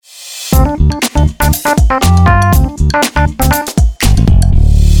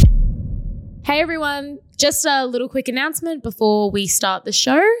just a little quick announcement before we start the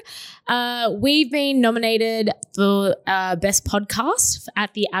show. We've been nominated for Best Podcast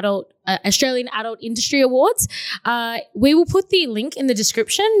at the Australian Adult Industry Awards. We will put the link in the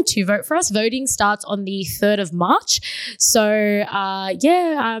description to vote for us. Voting starts on the 3rd of March. So,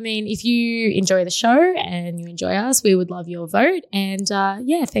 if you enjoy the show and you enjoy us, we would love your vote. And,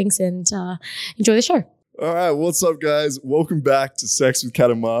 thanks and enjoy the show. All right, what's up, guys? Welcome back to Sex with Kat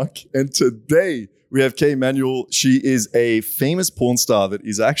and Mark. And today we have Manuel. She is a famous porn star that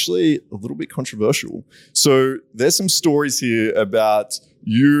is actually a little bit controversial. So there's some stories here about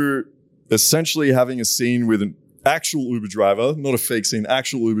you essentially having a scene with an actual Uber driver, not a fake scene,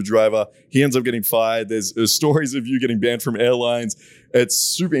 actual Uber driver. He ends up getting fired. There's stories of you getting banned from airlines. It's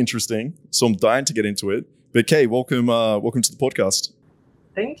super interesting. So I'm dying to get into it. But Kay, welcome to the podcast.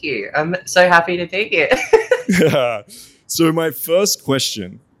 Thank you. I'm so happy to be here. Yeah. So my first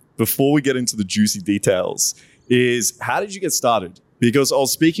question, before we get into the juicy details, is how did you get started? Because I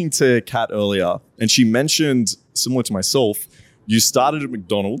was speaking to Kat earlier, and she mentioned, similar to myself, you started at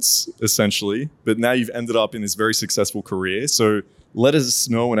McDonald's, essentially, but now you've ended up in this very successful career. So let us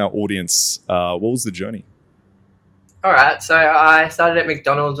know in our audience, what was the journey? All right. So I started at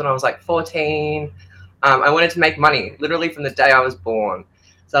McDonald's when I was like 14. I wanted to make money, literally from the day I was born.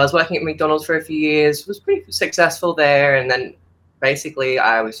 So I was working at McDonald's for a few years, was pretty successful there. And then basically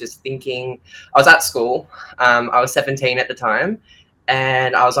I was just thinking, I was at school. I was 17 at the time.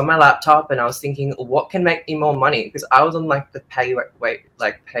 And I was on my laptop and I was thinking, what can make me more money? Because I was on like the pay of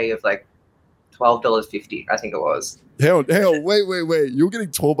like $12.50, I think it was. Hang on, wait. You're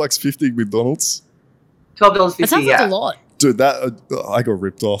getting $12.50 at McDonald's? $12.50, that sounds like a lot. Dude, I got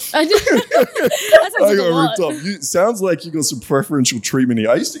ripped off. That sounds like a lot. Ripped off. Sounds like you got some preferential treatment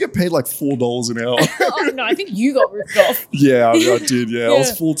here. I used to get paid like $4 an hour. Oh, no, I think you got ripped off. Yeah, I did. Yeah, I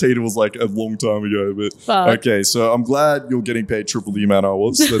was 14. It was like a long time ago. But okay, so I'm glad you're getting paid triple the amount I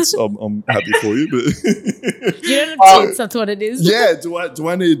was. I'm happy for you. But you don't have tits. That's what it is. Yeah. Do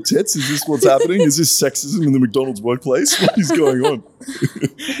I need tits? Is this what's happening? Is this sexism in the McDonald's workplace? What is going on?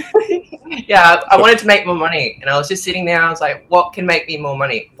 Yeah, I wanted to make more money, and I was just sitting there. I was like, what can make me more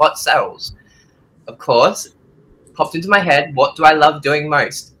money? What sells? Of course, popped into my head, what do I love doing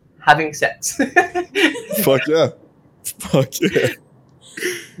most? Having sex. Fuck yeah.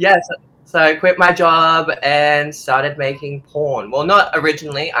 Yeah, so I quit my job and started making porn. Well, not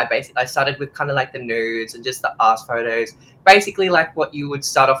originally. I started with kind of like the nudes and just the ass photos. Basically like what you would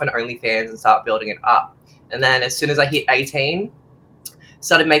start off on OnlyFans and start building it up. And then as soon as I hit 18,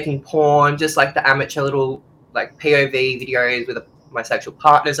 started making porn, just like the amateur little like POV videos with my sexual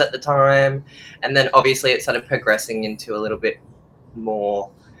partners at the time. And then obviously it started progressing into a little bit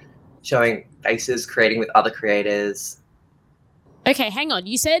more showing faces, creating with other creators. Okay, hang on.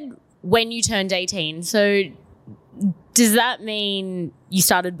 You said when you turned 18. So does that mean you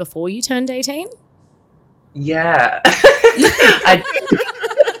started before you turned 18? Yeah.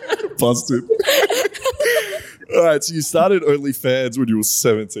 Busted. All right, so you started OnlyFans when you were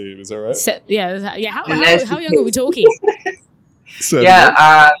 17, is that right? How young are we talking?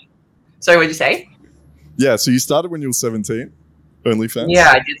 Yeah. Sorry, what did you say? Yeah, so you started when you were 17, OnlyFans? Yeah,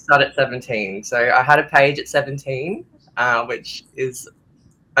 I did start at 17. So I had a page at 17, which is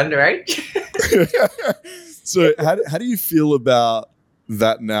underage. So how do you feel about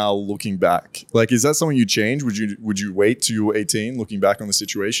that now looking back? Like, is that something you change? Would you wait till you were 18 looking back on the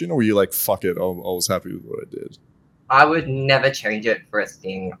situation? Or were you like, fuck it, I was happy with what I did? I would never change it for a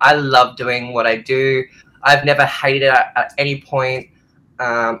thing. I love doing what I do. I've never hated it at any point.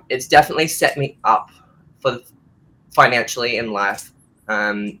 It's definitely set me up for financially in life.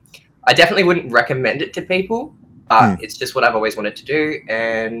 I definitely wouldn't recommend it to people, but it's just what I've always wanted to do,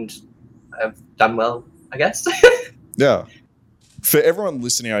 and I've done well, I guess. Yeah. For everyone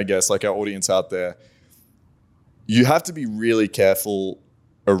listening, I guess, like our audience out there, you have to be really careful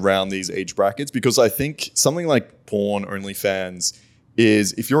around these age brackets, because I think something like porn, OnlyFans,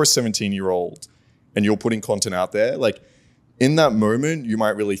 is if you're a 17-year-old and you're putting content out there, like in that moment, you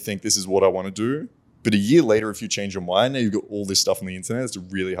might really think this is what I want to do. But a year later, if you change your mind, now you've got all this stuff on the internet, it's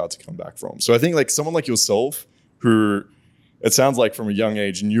really hard to come back from. So I think like someone like yourself, who it sounds like from a young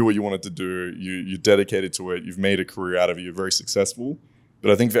age knew what you wanted to do, you're dedicated to it, you've made a career out of it, you're very successful. But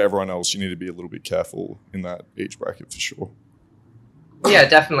I think for everyone else, you need to be a little bit careful in that age bracket for sure. Yeah,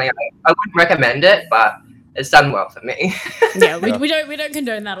 definitely. I wouldn't recommend it, but it's done well for me. We don't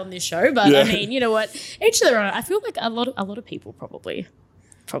condone that on this show, but I mean, you know what? Each to their own. I feel like a lot of people probably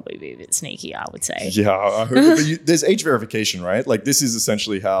probably be a bit sneaky, I would say. Yeah, I hope. But there's age verification, right? Like this is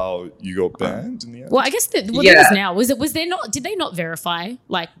essentially how you got banned in the end. Well, I guess there is now. Was there not? Did they not verify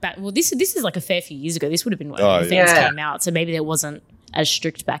like back? Well, this is like a fair few years ago. This would have been when OnlyFans came out, so maybe there wasn't as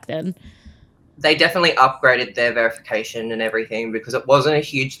strict back then. They definitely upgraded their verification and everything because it wasn't a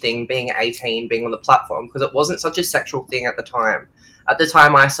huge thing being 18, being on the platform, because it wasn't such a sexual thing at the time. At the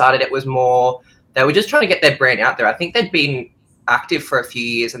time I started, it was more, they were just trying to get their brand out there. I think they'd been active for a few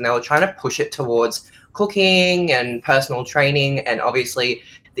years and they were trying to push it towards cooking and personal training. And obviously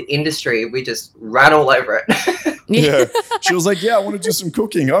the industry, we just ran all over it. Yeah. She was like, yeah, I want to do some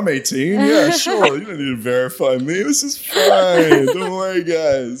cooking. I'm 18. Yeah, sure. You don't need to verify me. This is fine. Don't worry,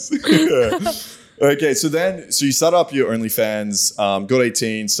 guys. Yeah. Okay, so you started up your OnlyFans, got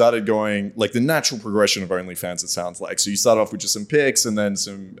 18, started going, like the natural progression of OnlyFans, it sounds like. So you started off with just some pics and then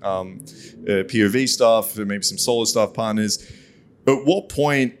some POV stuff, and maybe some solo stuff, partners. At what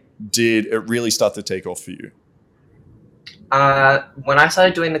point did it really start to take off for you? When I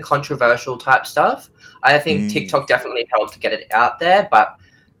started doing the controversial type stuff, I think TikTok definitely helped to get it out there, but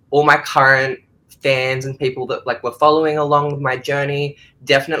all my current fans and people that like were following along with my journey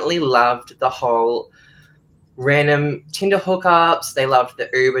definitely loved the whole random Tinder hookups. They loved the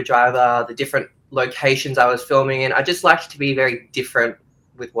Uber driver, the different locations I was filming in. I just liked to be very different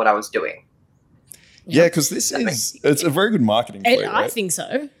with what I was doing. Yeah, because it's a very good marketing play, right? I think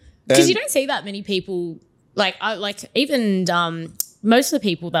so. Because you don't see that many people, even most of the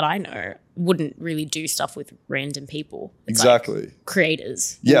people that I know wouldn't really do stuff with random people. It's exactly. Like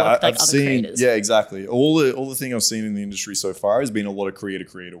creators. Yeah, I've seen. Creators. Yeah, exactly. All the thing I've seen in the industry so far has been a lot of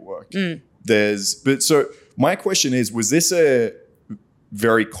creator work. So my question is, was this a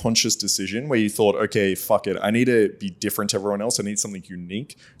very conscious decision where you thought, okay, fuck it, I need to be different to everyone else. I need something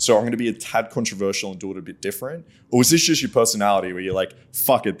unique. So I'm going to be a tad controversial and do it a bit different. Or was this just your personality where you're like,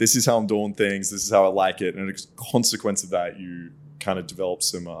 fuck it, this is how I'm doing things. This is how I like it. And as a consequence of that, you kind of developed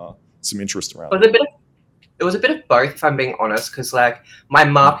some interest around it. It was a bit of both, if I'm being honest, because like my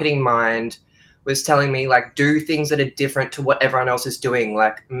marketing mind was telling me like do things that are different to what everyone else is doing,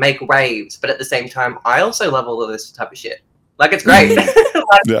 like make waves. But at the same time, I also love all of this type of shit. Like it's great.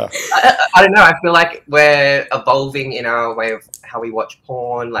 Yeah. I don't know. I feel like we're evolving in our way of how we watch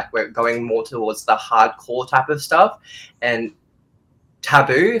porn. Like we're going more towards the hardcore type of stuff and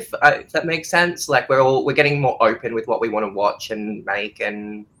taboo, if that makes sense. Like we're getting more open with what we want to watch and make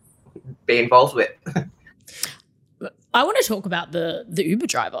and be involved with. I want to talk about the Uber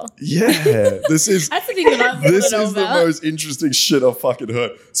driver. Yeah, this is that's the thing that I want to know about. This is the most interesting shit I've fucking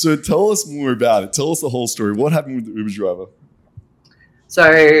heard. So tell us more about it. Tell us the whole story. What happened with the Uber driver?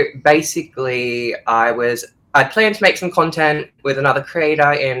 So basically, I planned to make some content with another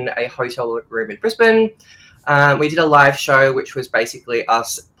creator in a hotel room in Brisbane. We did a live show, which was basically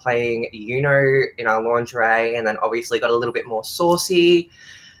us playing Uno in our lingerie, and then obviously got a little bit more saucy.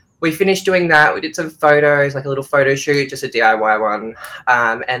 We finished doing that. We did some photos, like a little photo shoot, just a DIY one.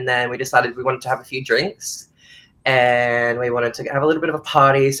 And then we decided we wanted to have a few drinks and we wanted to have a little bit of a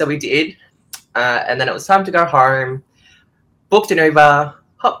party. So we did. And then it was time to go home, booked an Uber,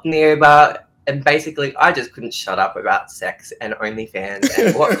 hopped in the Uber, and basically I just couldn't shut up about sex and OnlyFans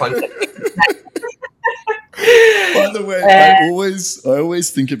and what content. By the way, I always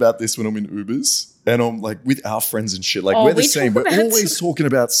think about this when I'm in Ubers and I'm like with our friends and shit. Like we're the same. We're always talking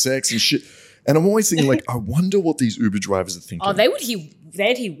about sex and shit. And I'm always thinking like, I wonder what these Uber drivers are thinking. Oh,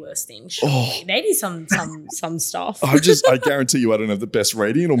 they'd hear worse things. They'd hear some stuff. I guarantee you I don't have the best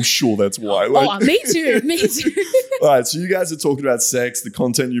rating and I'm sure that's why. Like, me too. All right, so you guys are talking about sex, the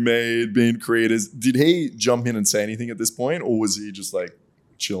content you made, being creators. Did he jump in and say anything at this point or was he just like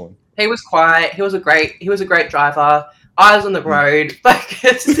chilling? He was quiet. He was a great driver. I was on the road,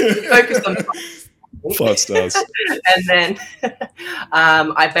 focused on 5 stars. And then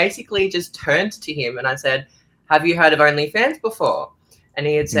I basically just turned to him and I said, "Have you heard of OnlyFans before?" And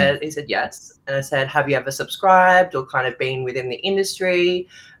he said yes. And I said, "Have you ever subscribed or kind of been within the industry?"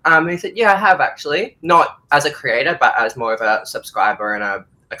 And he said, "Yeah, I have actually. Not as a creator, but as more of a subscriber and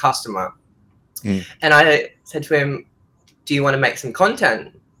a customer." And I said to him, "Do you want to make some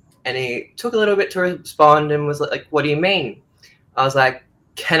content?" And he took a little bit to respond and was like, "What do you mean?" I was like,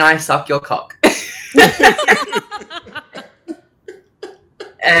 "Can I suck your cock?"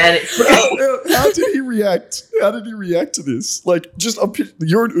 And how did he react? How did he react to this? Like,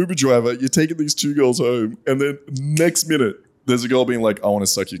 you're an Uber driver, you're taking these 2 girls home, and then next minute, there's a girl being like, "I want to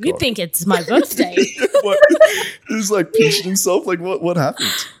suck your cock." You think it's my birthday? He's like pinching himself. Like, what happened?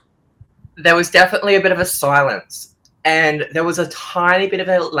 There was definitely a bit of a silence. and there was a tiny bit of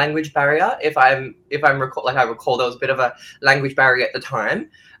a language barrier. If I recall, there was a bit of a language barrier at the time,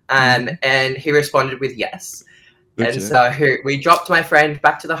 and he responded with yes. Okay. And so we dropped my friend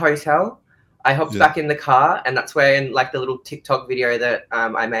back to the hotel. I hopped back in the car, and that's where, in like the little TikTok video that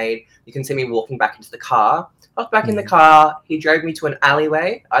I made, you can see me walking back into the car. Hopped back in the car. He drove me to an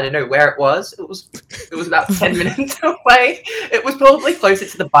alleyway. I don't know where it was. It was about 10 minutes away. It was probably closer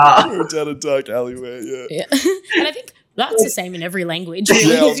to the bar. We're down a dark alleyway. Yeah. And I think that's the same in every language.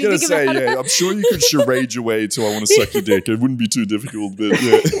 Really, yeah, I was going to say, I'm sure you could charade your way to I want to suck your dick. It wouldn't be too difficult, but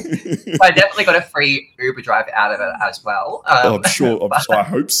yeah. I definitely got a free Uber drive out of it as well. I'm sure. I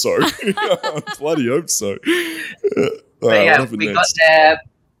hope so. I bloody hope so. But yeah, we got there,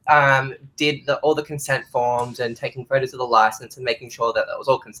 did all the consent forms and taking photos of the license and making sure that was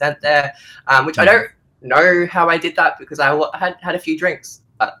all consent there, which I don't know how I did that because I had a few drinks.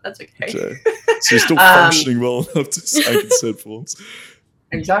 But that's okay. So you're still functioning well enough to sign consent forms.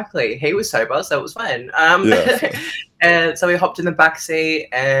 Exactly. He was sober, so it was fine. And so we hopped in the back seat,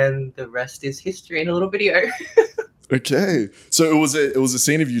 and the rest is history in a little video. Okay. So it was a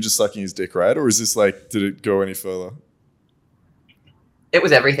scene of you just sucking his dick, right? Or is this like, did it go any further? It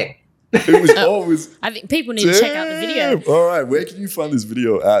was everything. It was always. I think people need to check out the video. All right. Where can you find this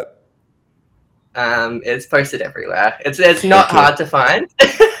video at? It's posted everywhere. It's not hard to find.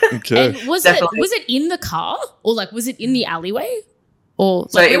 Okay. And was it in the car, or like was it in the alleyway? Or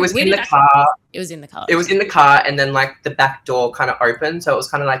so it was in the car. It was in the car. It was in the car, and then like the back door kind of opened, so it was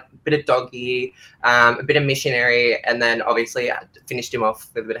kind of like a bit of doggy, a bit of missionary, and then obviously I finished him off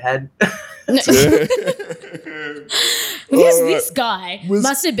with a bit of head. This guy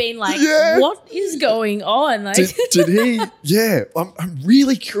must have been like, what is going on? Like, did he? Yeah, I'm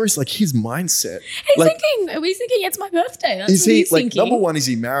really curious. Like his mindset. He's thinking it's my birthday. That's is what he he's like? thinking. Number one, is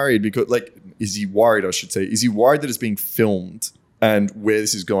he married? Because like, is he worried? I should say, is he worried that it's being filmed and where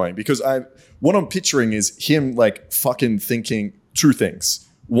this is going? Because what I'm picturing is him like fucking thinking two things.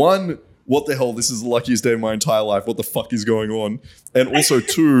 One, what the hell? This is the luckiest day of my entire life. What the fuck is going on? And also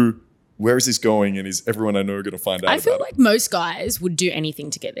two, where is this going? And is everyone I know going to find out? I feel like most guys would do anything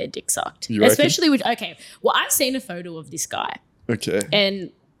to get their dick sucked. You reckon? Especially with, okay, well, I've seen a photo of this guy. Okay.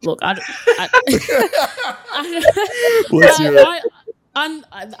 And look, I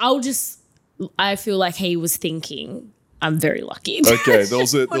feel like he was thinking, I'm very lucky. Okay, there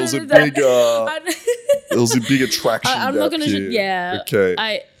was a big attraction. I'm not going to. Yeah.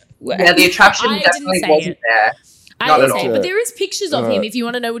 Okay. The attraction definitely wasn't there. I didn't say it, but there is pictures of him. If you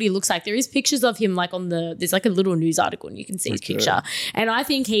want to know what he looks like, there is pictures of him like there's like a little news article and you can see his picture. And I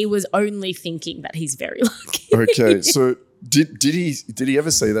think he was only thinking that he's very lucky. Okay, so did he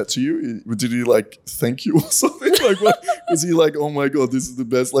ever say that to you? Did he like thank you or something? Like what was he like, oh my God, this is the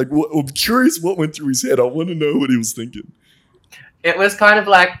best? Like I'm curious what went through his head. I want to know what he was thinking. It was kind of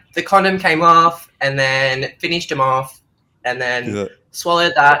like the condom came off and then finished him off and then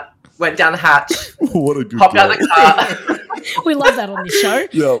swallowed that. Went down the hatch. What a good hopped out of the car. We love that on this show.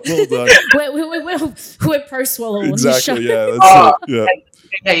 Yeah, well done. We're pro swallow exactly, on this show. Yeah, that's it. Yeah.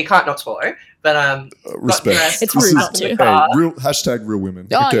 Yeah, you can't not swallow. But respect. It's rude not to. Hashtag real women.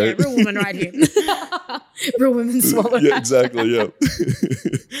 Oh okay. Yeah, real women right here. Real women swallow. Yeah, exactly. Yeah.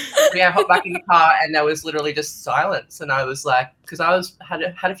 Yeah, I hopped back in the car and there was literally just silence, and I was like, because had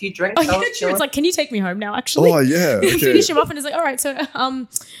a few drinks. Oh, yeah, true. It's like, can you take me home now? Actually. Oh yeah. Okay. Finish him off, and it's like, all right, so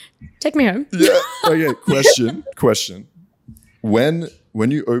take me home. Yeah. Okay. Question. When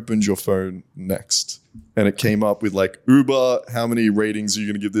you opened your phone next and it came up with like Uber, how many ratings are you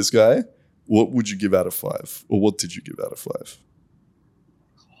going to give this guy? What would you give out of 5? Or what did you give out of 5?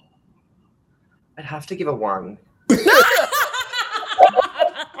 I'd have to give a 1.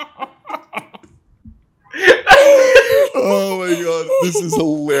 Oh my God, this is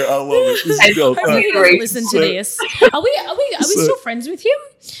hilarious! I love it. This is dope. Listen to this. Are we still friends with him?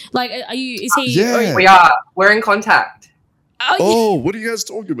 Like, are you? Is he? Yeah, we are. We're in contact. Oh, what are you guys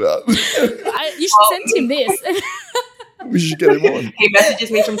talking about? You should send him this. We should get him on. He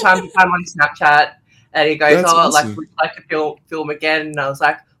messages me from time to time on Snapchat, and he goes, That's awesome. like, would you like to film again? And I was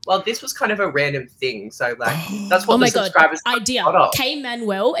like, well, this was kind of a random thing. So, like, that's what the subscribers idea.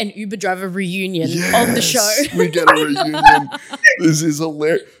 Manuel and Uber driver reunion on the show. We get a reunion. This is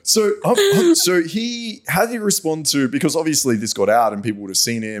hilarious. So, how did he respond to, because obviously this got out and people would have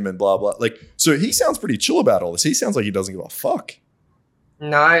seen him and blah, blah. Like, so he sounds pretty chill about all this. He sounds like he doesn't give a fuck.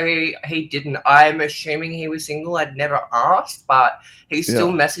 No, he didn't. I'm assuming he was single. I'd never asked, but he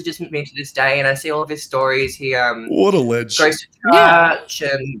still messages me to this day, and I see all of his stories. He what a legend. Goes to church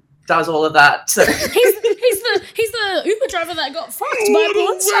and does all of that. So he's the Uber driver that got fucked by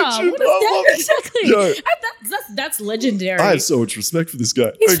Pornstar. Exactly. That's legendary. I have so much respect for this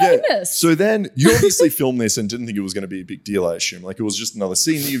guy. He's famous. So then you obviously filmed this and didn't think it was going to be a big deal, I assume. Like it was just another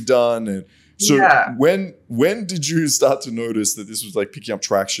scene that you've done. And so when did you start to notice that this was like picking up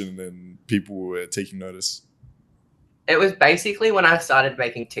traction and people were taking notice? It was basically when I started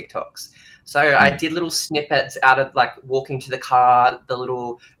making TikToks. So I did little snippets out of like walking to the car, the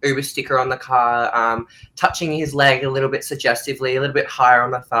little Uber sticker on the car, touching his leg a little bit suggestively, a little bit higher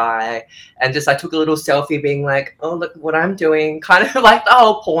on the thigh. And just I took a little selfie being like, oh, look what I'm doing. Kind of like the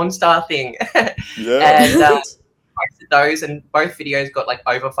whole Pornstar thing. Yeah. And posted those and both videos got like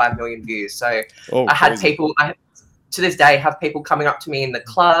over 5 million views. So I had people, to this day, have people coming up to me in the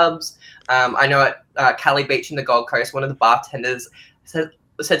clubs. I know at Cali Beach in the Gold Coast, one of the bartenders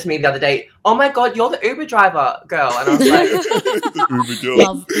said to me the other day, "Oh my God, you're the Uber driver girl," and I was like, the Uber girl. We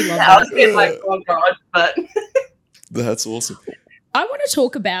love that. I was a bit like, "Oh God," but that's awesome. I want to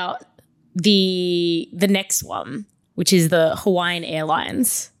talk about the next one, which is the Hawaiian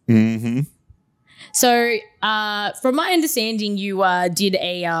Airlines. Mm-hmm. So, from my understanding, you did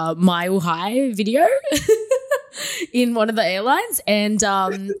a Mile High video in one of the airlines, and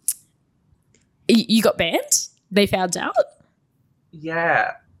you got banned. They found out.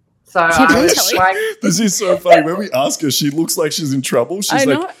 Yeah. So this is so funny. When we ask her, she looks like she's in trouble. She's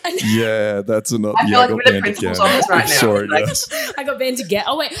like, "Yeah, that's enough." I feel like we're the principal's office right now. Sorry, yes. I got banned again.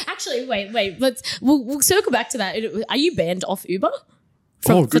 Oh wait, actually, wait. We'll circle back to that. Are you banned off Uber?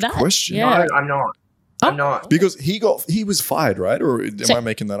 Good question. Yeah. No, I'm not. I'm not. Because he was fired, right? Or am I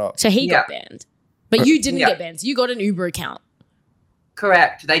making that up? So he got banned, but you didn't get banned. So you got an Uber account.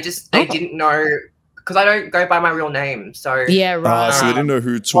 Correct. They didn't know. Because I don't go by my real name, so yeah, right. So they didn't know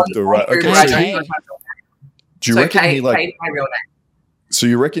who took the right. Okay, do you reckon he like? My real name. So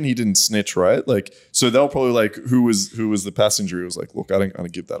you reckon he didn't snitch, right? Like, so they'll probably like, who was the passenger? He was like, look, I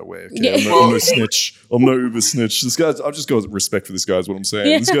don't give that away. Okay, Yeah. I'm no snitch. I'm no Uber snitch. This guy's. I'll just go with respect for this guy. Is what I'm saying.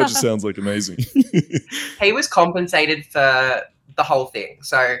 Yeah. This guy just sounds like amazing. He was compensated for the whole thing.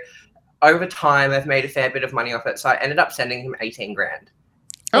 So over time, I've made a fair bit of money off it. So I ended up sending him 18 grand.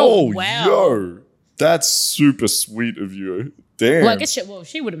 Oh wow. Yo. That's super sweet of you. Damn. Well, I guess she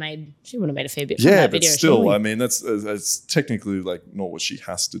would have made a fair bit. Yeah, from that but video, still, surely. I mean, that's technically like not what she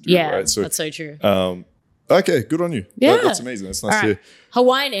has to do, Yeah, right? So that's so true. Okay, good on you. Yeah. That's amazing. That's nice All to right. hear.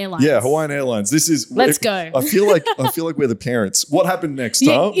 Hawaiian Airlines. Yeah, Hawaiian Airlines. This is. Let's go. I feel like we're the parents. What happened next,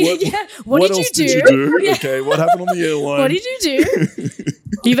 huh? What did else you did do? you do? Yeah. Okay, what happened on the airline? What did you do?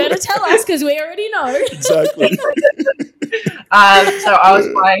 You better tell us because we already know. Exactly. So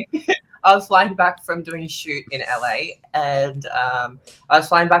I was flying back from doing a shoot in LA, and I was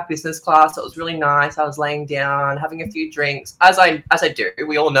flying back business class. It was really nice. I was laying down, having a few drinks, as I do.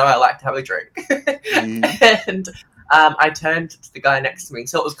 We all know I like to have a drink. And I turned to the guy next to me.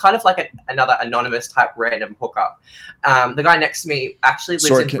 So it was kind of like another anonymous type random hookup. The guy next to me actually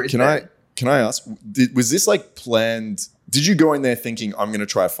lives in Brisbane. Can I ask? Was this like planned? Did you go in there thinking I'm going to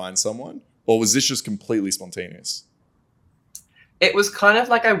try to find someone, or was this just completely spontaneous? It was kind of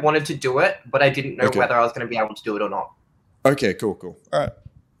like I wanted to do it, but I didn't know whether I was going to be able to do it or not. Okay, cool. All right.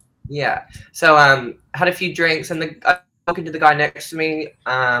 Yeah. So had a few drinks, and I was talking to the guy next to me.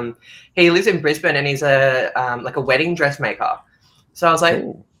 He lives in Brisbane, and he's a like a wedding dressmaker. So I was like,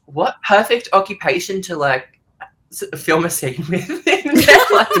 what perfect occupation to like film a scene with him.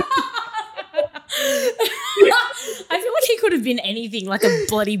 I feel like he could have been anything, like a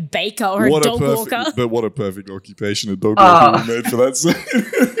bloody baker or a dog walker. But what a perfect occupation a dog walker made for that scene.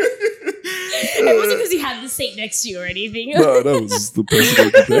 It wasn't because he had the seat next to you or anything. No, that was the perfect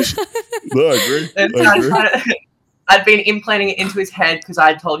occupation. No, I agree. I'd been implanting it into his head because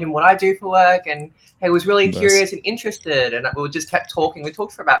I told him what I do for work, and he was really curious and interested, and we just kept talking. We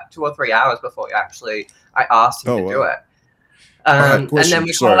talked for about 2 or 3 hours before I asked him to do it. And then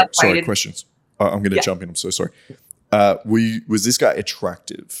we kind of like waited. Questions. I'm going to jump in. I'm so sorry. Was this guy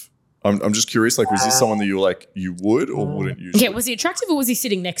attractive? I'm just curious. Like, was this someone that you were like you would or wouldn't use? Yeah, was he attractive or was he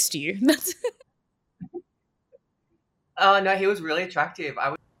sitting next to you? Oh no, he was really attractive.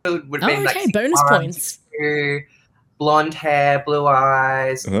 I would have been like bonus points. Blonde hair, blue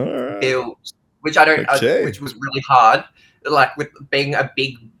eyes, built, which I don't, which was really hard. Like with being a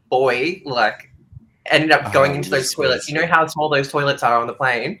big boy, like ended up going into those toilets. You know how small those toilets are on the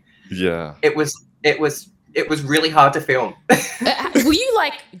plane? Yeah. It was really hard to film. Were you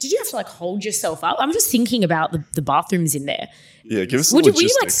like, did you have to like hold yourself up? I'm just thinking about the bathrooms in there. Yeah, give us the were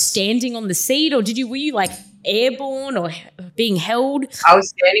logistics. you like standing on the seat, or were you like airborne or being held? I was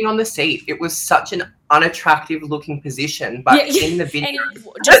standing on the seat. It was such an unattractive looking position, but in the video, and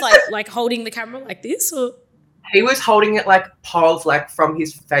just like holding the camera like this, or he was holding it like pose, like from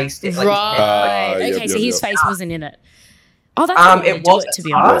his face. Like, right. his head. Okay, so his face wasn't in it. Oh, that's how it do was it, to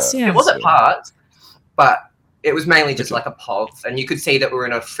be honest. Yeah. It wasn't parts, but it was mainly just like a pulse, and you could see that we were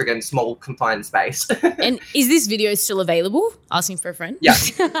in a friggin' small confined space. And is this video still available? Asking for a friend? Yeah,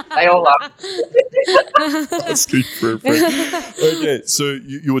 they all are. Asking for a friend. Okay, so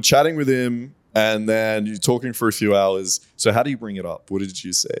you were chatting with him, and then you're talking for a few hours. So how do you bring it up? What did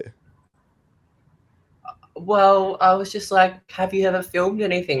you say? Well, I was just like, have you ever filmed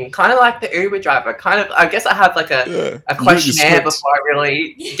anything? Kind of like the Uber driver. I guess I have like a questionnaire before I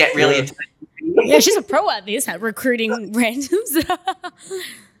really get really into it. Yeah, she's a pro at this, at recruiting randoms.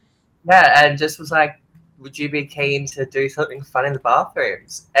 Yeah, and just was like, would you be keen to do something fun in the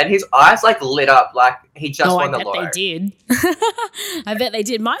bathrooms? And his eyes like lit up like he just won the lotto. I bet they did. I bet they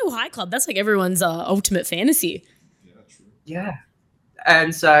did. Mile High Club, that's like everyone's ultimate fantasy. Yeah, true. Yeah.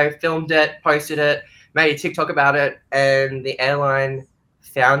 And so filmed it, posted it, made a TikTok about it, and the airline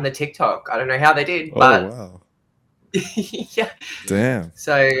found the TikTok. I don't know how they did, but wow. yeah. Damn.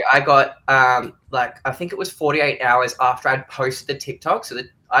 So I got like I think it was 48 hours after I'd posted the TikTok. So that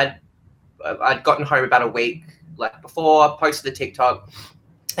I'd gotten home about a week like before, posted the TikTok,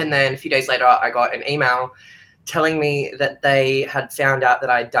 and then a few days later I got an email telling me that they had found out that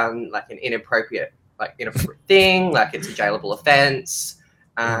I'd done like an inappropriate thing, like it's a jailable offense.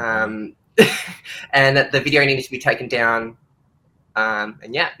 And that the video needed to be taken down.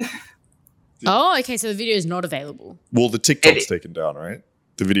 And yeah. Oh, okay. So the video is not available. Well, the TikTok's taken down, right?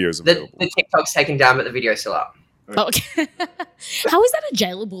 The video's available. The TikTok's taken down, but the video's still up. Oh, okay. How is that a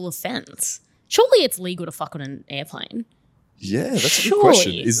jailable offense? Surely it's legal to fuck on an airplane. Yeah, that's a good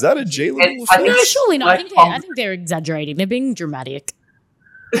question. Is that a jailable offense? No, surely not. Like, I think they're exaggerating. They're being dramatic.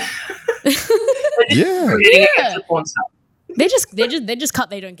 Yeah. They just cut.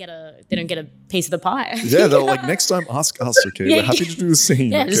 They don't get a piece of the pie. Yeah, they're like, next time ask us, okay? Yeah, we're happy to do the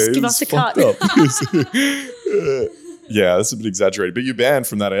scene. Yeah, okay? just give us a cut. Yeah, that's a bit exaggerated. But you're banned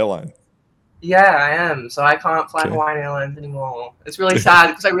from that airline. Yeah, I am. So I can't fly Hawaiian Airlines anymore. It's really sad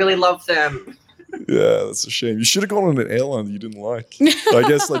because I really love them. Yeah, that's a shame. You should have gone on an airline that you didn't like. I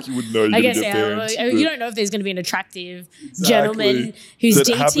guess like you would know you're going to get banned. You don't know if there's going to be an attractive gentleman who's that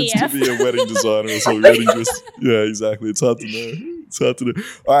DTF. happens to be a wedding designer or something. Yeah, exactly. It's hard to know.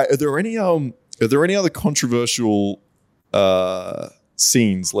 All right, are there any other controversial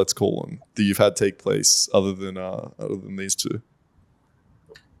scenes, let's call them, that you've had take place other than these two?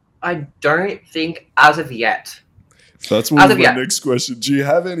 I don't think as of yet. That's my next question. Do you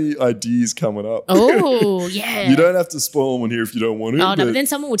have any ideas coming up? Oh, yeah. You don't have to spoil them on here if you don't want to. Oh, no, but then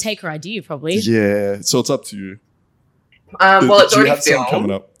someone will take her idea, probably. Yeah, so it's up to you. Well, it's already filmed. Something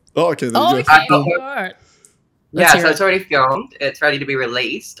coming up. Oh, okay. Oh, okay. All right. Yeah, so it's already filmed. It's ready to be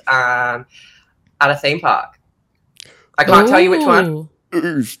released at a theme park. I can't tell you which one.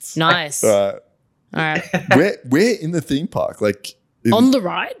 Oof. Nice. All right. Where in the theme park? Like on the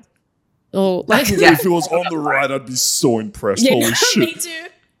ride? Or like if it was on the ride, I'd be so impressed. Yeah, Holy shit. Me too.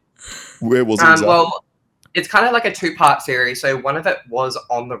 Where was it exactly? Well, it's kind of like a 2-part series. So one of it was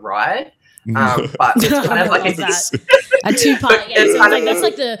on the ride. But it's kind of like a 2-part. Yeah, so that's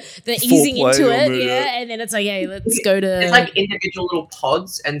like the easing into it, and then it's like, yeah, let's go to. It's like individual little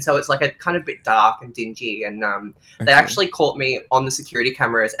pods, and so it's like a kind of bit dark and dingy. And they actually caught me on the security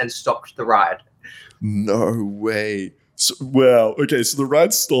cameras and stopped the ride. No way. So, wow. Okay, so the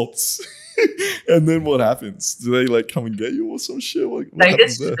ride stops, and then what happens? Do they like come and get you or some shit? Like,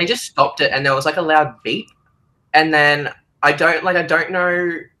 they just stopped it, and there was like a loud beep, and then I don't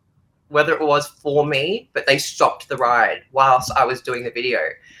know whether it was for me, but they stopped the ride whilst I was doing the video.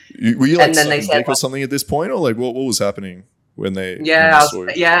 Were you like and then they said, or something at this point, or like what was happening when they? Yeah,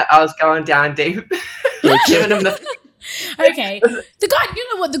 I was going down deep, giving them the. Okay, the guy.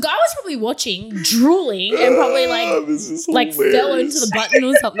 You know what? The guy was probably watching, drooling, and probably like fell into the button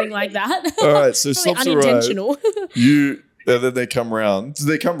or something like that. All right, so stops unintentional. And then they come around. Do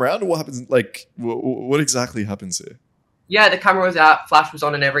they come around, or what happens? Like, what exactly happens here? Yeah, the camera was out, flash was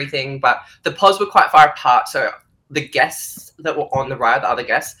on, and everything, but the pods were quite far apart, so the guests that were on the ride, the other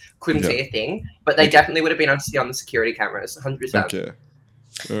guests, couldn't see a thing, but they definitely would have been able to see on the security cameras, 100%. Okay,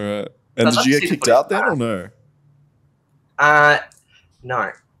 all right. And did you get kicked out then, or no?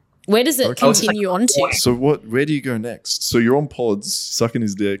 No. Where does it continue on to? So where do you go next? So you're on pods, sucking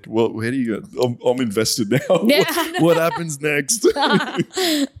his dick. Well, where do you go? I'm invested now. Yeah. What happens next?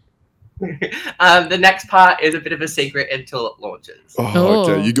 The next part is a bit of a secret until it launches. Oh,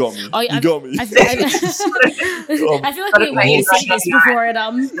 okay. You got me. You got me. I feel like we need to see this before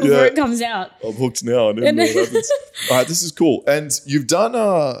it comes out. I'm hooked now. I never know what happens. All right, this is cool. And you've done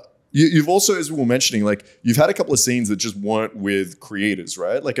You've also, as we were mentioning, like you've had a couple of scenes that just weren't with creators,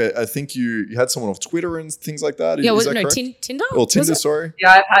 right? Like I think you had someone off Twitter and things like that. Yeah, Is that correct? Tinder? Or Tinder, sorry.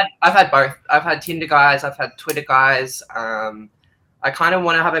 Yeah, I've had both. I've had Tinder guys, I've had Twitter guys. I kind of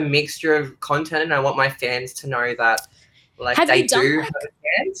want to have a mixture of content, and I want my fans to know that like they do have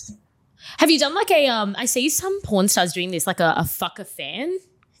fans. Have you done like a I see some porn stars doing this, like a fuck a fan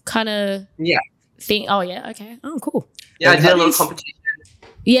kind of thing. Oh yeah, okay. Oh cool. Yeah, I did a little competition.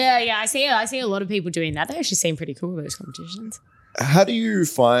 Yeah, I see a lot of people doing that. They actually seem pretty cool, those competitions. How do you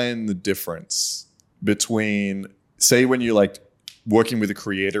find the difference between, say, when you're like working with a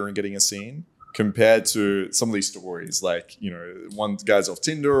creator and getting a scene compared to some of these stories, like, you know, one guy's off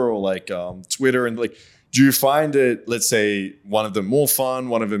Tinder or like Twitter, and like, do you find it, let's say, one of them more fun,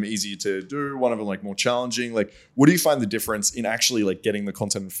 one of them easier to do, one of them like more challenging? Like, what do you find the difference in actually like getting the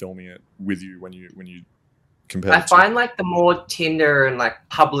content and filming it with you when you compare? I find like the more Tinder and like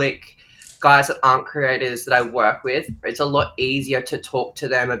public guys that aren't creators that I work with, it's a lot easier to talk to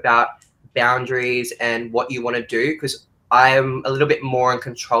them about boundaries and what you want to do, because I'm a little bit more in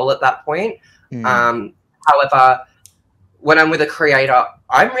control at that point. However, when I'm with a creator,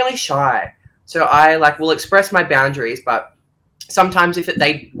 I'm really shy. So I like will express my boundaries, but sometimes if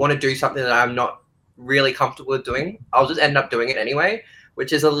they want to do something that I'm not really comfortable with doing, I'll just end up doing it anyway,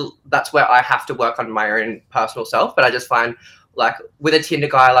 which is that's where I have to work on my own personal self. But I just find like with a Tinder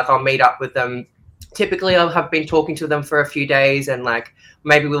guy, like I'll meet up with them. Typically I'll have been talking to them for a few days, and like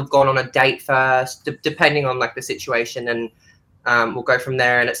maybe we've gone on a date first, depending on like the situation, and we'll go from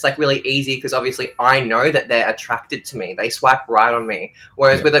there. And it's like really easy because obviously I know that they're attracted to me. They swipe right on me.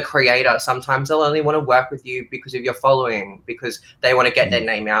 Whereas with a creator, sometimes they'll only want to work with you because of your following, because they want to get their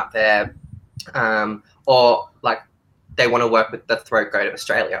name out there, or like they want to work with the throat goat of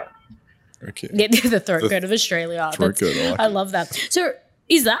Australia. Okay. Yeah, the throat goat of Australia. I love that. So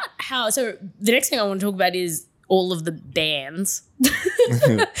is that how? So the next thing I want to talk about is all of the bans.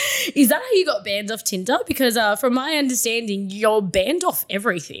 Is that how you got banned off Tinder? Because from my understanding, you're banned off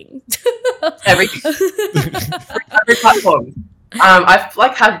everything. Everything. Every platform. I've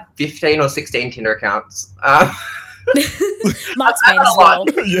like had 15 or 16 Tinder accounts. Mark's banned as well.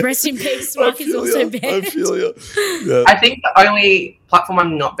 Yeah. Rest in peace. Mark is also banned. I feel you. Yeah. I think the only platform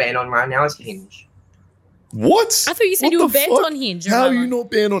I'm not banned on right now is Hinge. What? I thought you said you were banned on Hinge. How are you not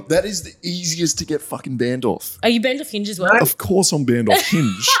banned on? That is the easiest to get fucking banned off. Are you banned off Hinge as well? Of course I'm banned off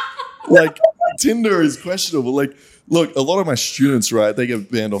Hinge. Like, Tinder is questionable. Like, look, a lot of my students, right, they get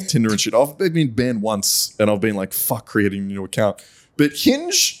banned off Tinder and shit. I've been banned once and I've been like, fuck creating a new account. But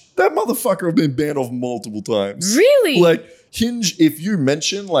Hinge, that motherfucker, I've been banned off multiple times. Really? Like, Hinge, if you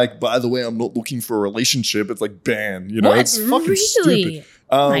mention, like, by the way, I'm not looking for a relationship, it's like ban. You know, what? it's fucking stupid.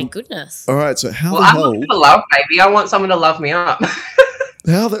 My goodness. All right, so how the I'm hell? looking for love, baby. I want someone to love me up.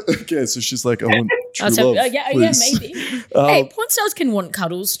 Okay, so she's like, I want true love. Yeah, please. maybe. Hey, porn stars can want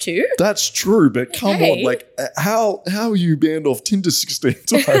cuddles too. That's true, but come on, like, how are you banned off Tinder 16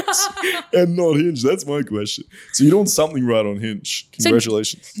 times and not Hinge? That's my question. So you're doing something right on Hinge.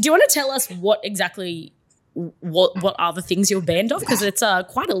 Congratulations. So, do you want to tell us what exactly, what are the things you're banned off? Because it's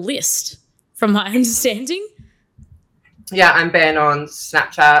quite a list, from my understanding. Yeah, I'm banned on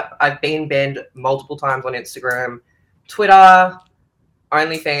Snapchat. I've been banned multiple times on Instagram, Twitter,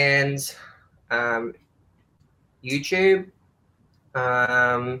 OnlyFans, YouTube.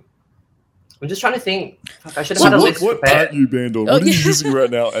 I'm just trying to think. Fuck, I should have had a list. What aren't you banned on? What are you using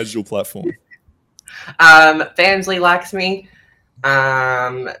right now as your platform? Fansly likes me.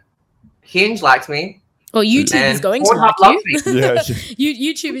 Hinge likes me. Well, YouTube is going to like you. Yeah.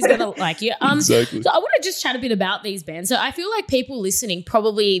 YouTube is going to like you. Exactly. So I want to just chat a bit about these bans. So I feel like people listening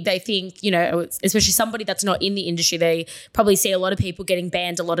probably, they think, you know, especially somebody that's not in the industry, they probably see a lot of people getting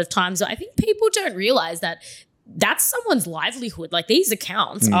banned a lot of times. So I think people don't realize that that's someone's livelihood. Like, these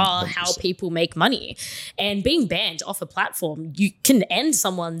accounts are 100%. How people make money. And being banned off a platform, you can end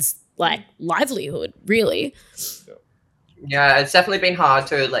someone's like livelihood, really. Yeah, it's definitely been hard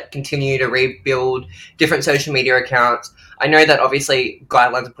to like continue to rebuild different social media accounts. I know that obviously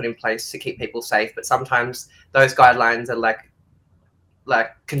guidelines are put in place to keep people safe, but sometimes those guidelines are like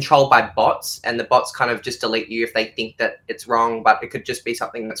controlled by bots, and the bots kind of just delete you if they think that it's wrong. But it could just be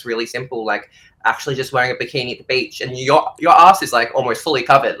something that's really simple, like actually just wearing a bikini at the beach, and your ass is like almost fully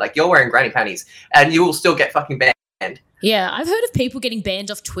covered, like you're wearing granny panties, and you will still get fucking banned. Yeah, I've heard of people getting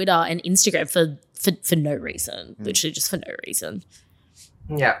banned off Twitter and Instagram for no reason, literally just for no reason.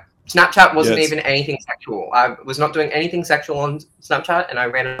 Yeah. Snapchat wasn't even anything sexual. I was not doing anything sexual on Snapchat, and I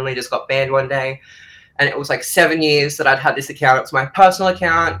randomly just got banned one day. And it was like 7 years that I'd had this account. It's my personal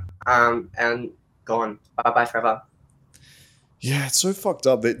account, and gone. Bye-bye forever. Yeah, it's so fucked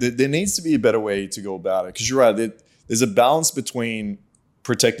up. There needs to be a better way to go about it, because you're right. There's a balance between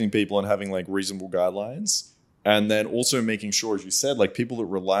protecting people and having like reasonable guidelines, and then also making sure, as you said, like people that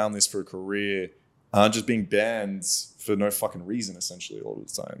rely on this for a career aren't just being banned for no fucking reason, essentially, all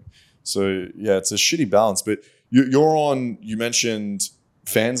the time. So yeah, it's a shitty balance. But you're on, you mentioned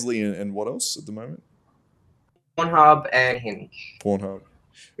Fansly and what else at the moment? Pornhub and Hinge. Pornhub.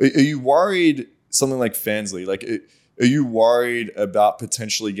 Are you worried, something like Fansly, like are you worried about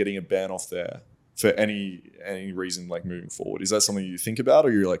potentially getting a ban off there for any reason, like moving forward? Is that something you think about,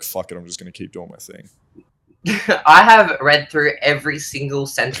 or you're like, fuck it, I'm just going to keep doing my thing? I have read through every single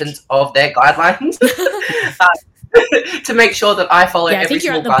sentence of their guidelines to make sure that I follow every single guideline. I think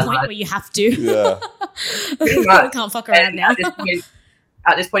you're at the point where you have to. Yeah. I can't fuck around now.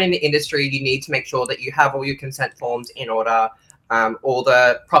 At this point in the industry, you need to make sure that you have all your consent forms in order, all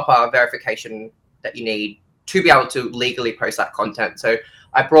the proper verification that you need to be able to legally post that content. So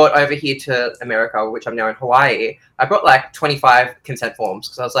I brought over here to America, which I'm now in Hawaii, I brought like 25 consent forms,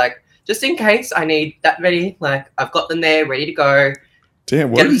 because I was like, just in case I need that many, like I've got them there ready to go.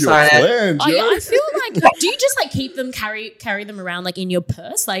 Damn, what are your plans? I feel like, do you just like keep them, carry them around like in your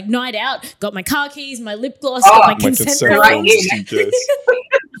purse? Like night out, got my car keys, my lip gloss, got my consent forms.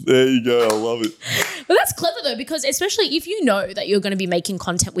 There you go. I love it. But that's clever though, because especially if you know that you're going to be making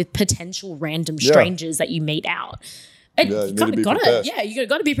content with potential random strangers that you meet out. You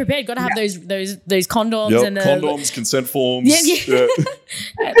gotta be prepared. Got to have those condoms and condoms, consent forms. Yeah.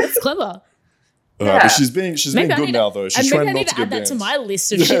 That's clever. But she's being good now, though. She's trying not to get banned. I need to add that to my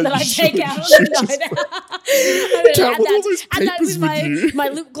list of shit that I take out on the night. Add that with my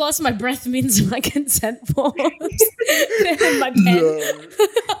lip gloss, my breath mints, my consent forms, and my pen.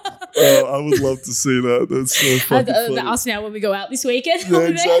 I would love to see that. That's so fucking funny. Ask now when we go out this weekend. Yeah,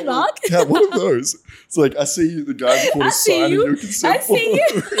 exactly. Mark? Yeah, one of those. It's like, I see you, the guy before the sign in your consent form. I see you.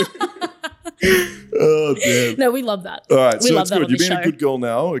 Oh, damn. No, we love that. All right, so it's good. You're being a good girl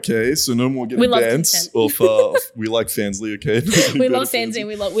now, okay? So no more getting banned off. We like Fansly, okay? We love Fansly.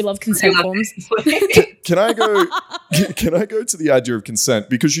 We love consent forms. Can I go to the idea of consent?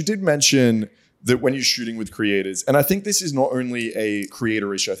 Because you did mention that when you're shooting with creators, and I think this is not only a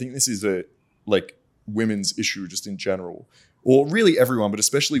creator issue, I think this is a like women's issue just in general, or really everyone, but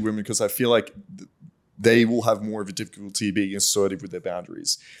especially women, because I feel like they will have more of a difficulty being assertive with their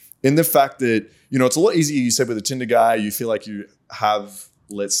boundaries. In the fact that, it's a lot easier, you said, with a Tinder guy, you feel like you have,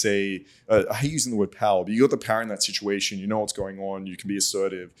 let's say, I hate using the word power, but you got the power in that situation, you know what's going on, you can be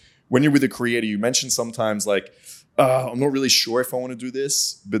assertive. When you're with a creator, you mentioned sometimes like, I'm not really sure if I want to do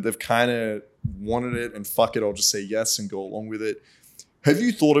this, but they've kind of wanted it and fuck it, I'll just say yes and go along with it. Have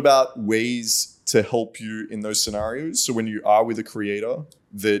you thought about ways to help you in those scenarios? So when you are with a creator,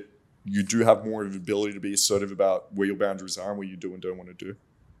 that you do have more of an ability to be assertive about where your boundaries are and what you do and don't want to do?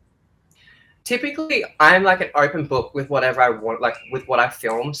 Typically, I'm like an open book with whatever I want, like with what I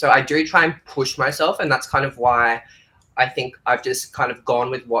film. So I do try and push myself, and that's kind of why I think I've just kind of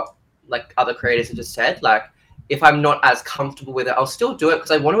gone with what like other creators have just said. Like, if I'm not as comfortable with it, I'll still do it because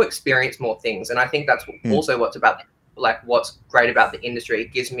I want to experience more things. And I think that's also what's great about the industry.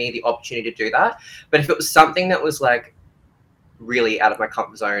 It gives me the opportunity to do that. But if it was something that was like really out of my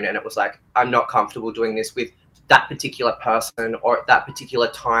comfort zone, and it was like, I'm not comfortable doing this with that particular person or at that particular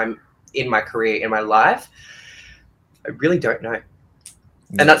time in my career, in my life, I really don't know.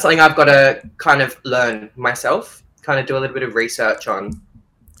 And that's something I've got to kind of learn myself, kind of do a little bit of research on.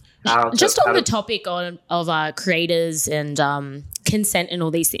 Just on the topic of creators and consent and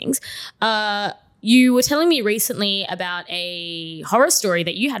all these things, you were telling me recently about a horror story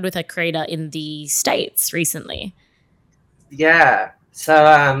that you had with a creator in the States recently. Yeah.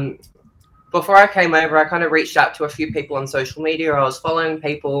 So before I came over, I kind of reached out to a few people on social media. I was following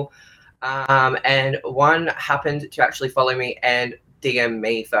people, and one happened to actually follow me and DM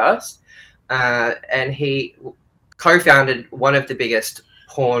me first. And he co-founded one of the biggest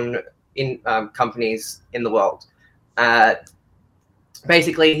porn companies in the world.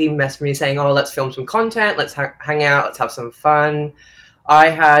 Basically, he messaged me saying, "Oh, let's film some content. Let's hang out. Let's have some fun." I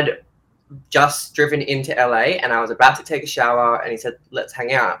had just driven into LA and I was about to take a shower, and he said, "Let's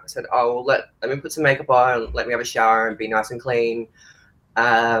hang out." I said, "Oh, well, let me put some makeup on, let me have a shower and be nice and clean."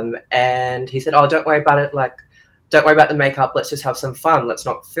 And he said, "Oh, don't worry about it. Like, don't worry about the makeup. Let's just have some fun. Let's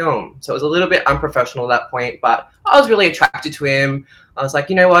not film." So it was a little bit unprofessional at that point, but I was really attracted to him. I was like,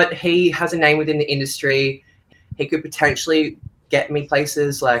 you know what? He has a name within the industry. He could potentially get me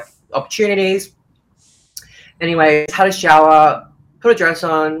places, like opportunities. Anyway, had a shower, put a dress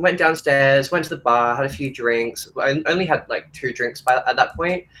on, went downstairs, went to the bar, had a few drinks. I only had like 2 drinks at that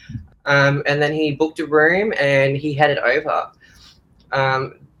point. And then he booked a room and he headed over.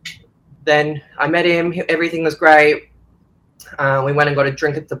 Then I met him. Everything was great. We went and got a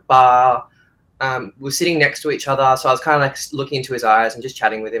drink at the bar. We were sitting next to each other, so I was kind of like looking into his eyes and just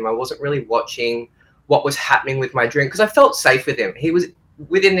chatting with him. I wasn't really watching what was happening with my drink because I felt safe with him. He was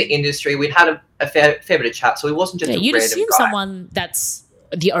within the industry. We'd had a fair bit of chat, so he wasn't just a you'd random assume guy. someone that's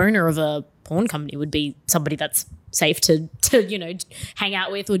the owner of a porn company would be somebody that's safe to hang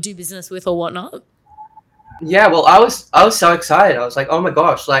out with or do business with or whatnot. Yeah, well, I was so excited. I was like, oh my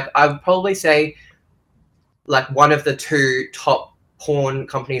gosh, like I would probably say like one of the 2 top porn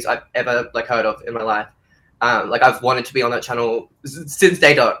companies I've ever like heard of in my life. Like I've wanted to be on that channel since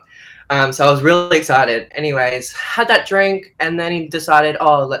day dot. So I was really excited. Anyways, had that drink and then he decided,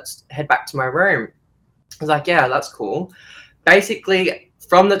 oh, let's head back to my room. I was like, yeah, that's cool. Basically,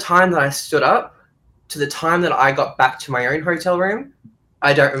 from the time that I stood up to the time that I got back to my own hotel room,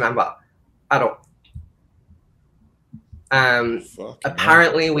 I don't remember at all.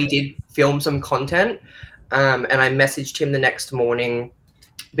 Apparently we did film some content, and I messaged him the next morning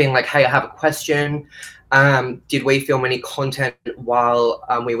being like, hey, I have a question. Did we film any content while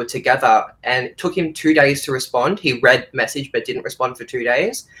we were together? And it took him 2 days to respond. He read message but didn't respond for 2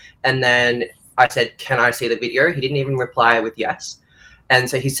 days. And then I said, can I see the video? He didn't even reply with yes. And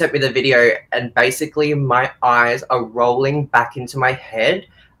so he sent me the video, and basically my eyes are rolling back into my head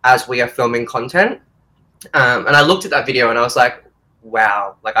as we are filming content. And I looked at that video and I was like,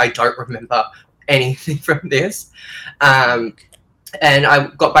 wow, like I don't remember anything from this. And I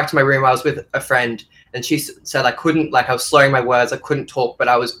got back to my room. I was with a friend and she said I couldn't, like I was slurring my words. I couldn't talk, but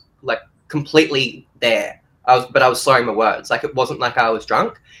I was like completely there. But I was slurring my words. Like it wasn't like I was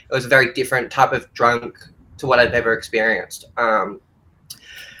drunk. It was a very different type of drunk to what I've ever experienced.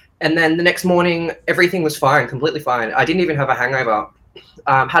 And then the next morning, everything was fine, completely fine. I didn't even have a hangover.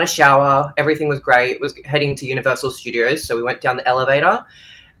 Had a shower, everything was great. Was heading to Universal Studios, so we went down the elevator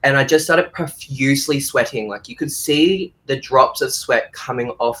and I just started profusely sweating. Like you could see the drops of sweat coming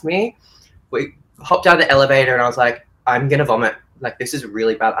off me. We hopped out of the elevator and I was like, I'm gonna vomit. Like this is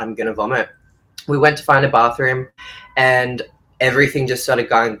really bad, I'm gonna vomit. We went to find a bathroom and everything just started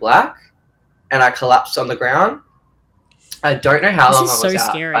going black and I collapsed on the ground. I don't know how long I was so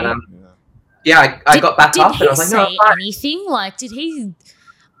out. Scary. But, I got back up and I was like, no, did he say anything? Like, did he,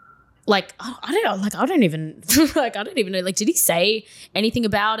 like, I don't know, like, I don't even know. Like, did he say anything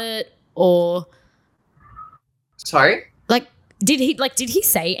about it or? Sorry? Did he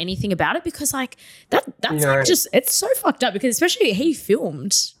say anything about it? Because like that's No. like just, it's so fucked up because especially he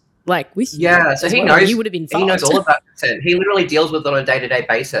filmed like with you. Yeah, so he well. knows. You would have been fucked. He knows all of that content. He literally deals with it on a day-to-day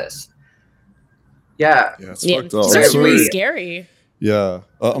basis. Yeah. Yeah, it's fucked up. It's I'm sorry. really scary. Yeah,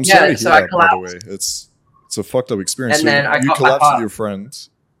 I'm sorry to so hear I that, by the way. collapsed. It's a fucked up experience. And so then I you got collapsed back with up. your friend,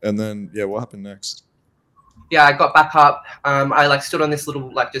 and then what happened next? Yeah, I got back up. I like stood on this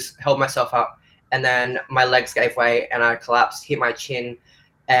little, like just held myself up, and then my legs gave way and I collapsed, hit my chin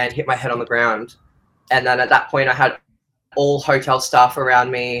and hit my head on the ground. And then at that point I had all hotel staff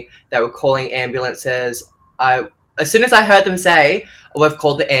around me. They were calling ambulances. As soon as I heard them say, we've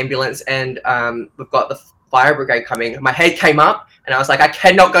called the ambulance and we've got the fire brigade coming, my head came up and I was like, I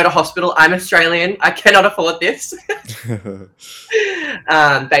cannot go to hospital. I'm Australian. I cannot afford this.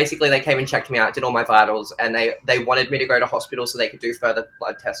 Basically, they came and checked me out, did all my vitals, and they wanted me to go to hospital so they could do further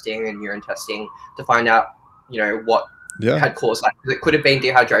blood testing and urine testing to find out, what had caused that. It could have been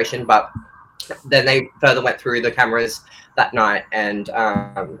dehydration, but then they further went through the cameras that night, and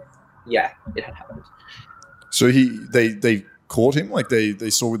it had happened. So they caught him, like they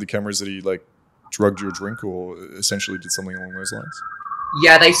saw with the cameras that he like drugged your drink or essentially did something along those lines?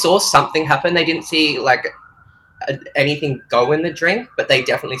 Yeah, they saw something happen. They didn't see like anything go in the drink, but they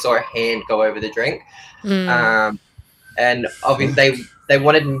definitely saw a hand go over the drink. And obviously they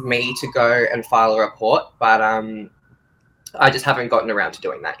wanted me to go and file a report, but I just haven't gotten around to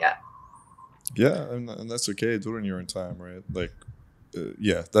doing that yet. Yeah, and that's okay. Do it in your own time, right? Like,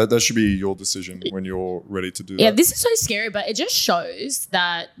 that should be your decision when you're ready to do that. Yeah, this is so scary, but it just shows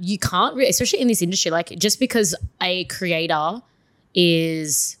that you can't really, especially in this industry, like just because a creator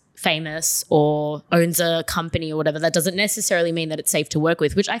is famous or owns a company or whatever, that doesn't necessarily mean that it's safe to work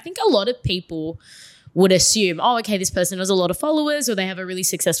with, which I think a lot of people would assume, oh, okay, this person has a lot of followers or they have a really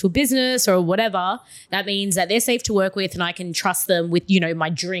successful business or whatever. That means that they're safe to work with and I can trust them with, my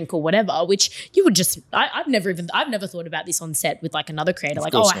drink or whatever, which you would just, I've never thought about this on set with like another creator,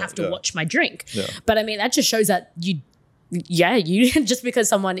 like, I have to watch my drink. Yeah. But I mean, that just shows that you just because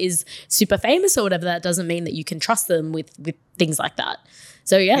someone is super famous or whatever, that doesn't mean that you can trust them with things like that.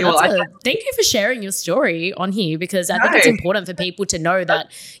 So yeah, Yeah, well, thank you for sharing your story on here, because I think it's important for people to know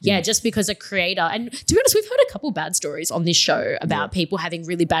that, just because a creator, and to be honest, we've heard a couple bad stories on this show about people having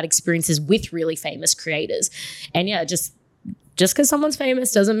really bad experiences with really famous creators. And just because someone's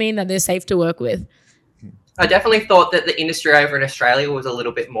famous doesn't mean that they're safe to work with. I definitely thought that the industry over in Australia was a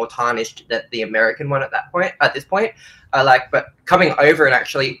little bit more tarnished than the American one at this point. But coming over and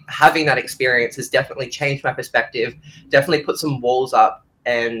actually having that experience has definitely changed my perspective, definitely put some walls up,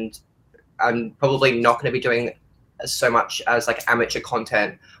 and I'm probably not going to be doing so much as like amateur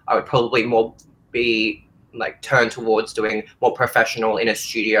content. I would probably more be like turned towards doing more professional in a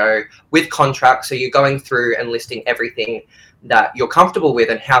studio with contracts. So you're going through and listing everything that you're comfortable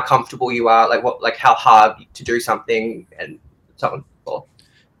with and how comfortable you are, like how hard to do something and so on.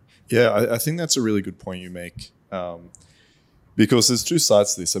 Yeah, I think that's a really good point you make. Because there's two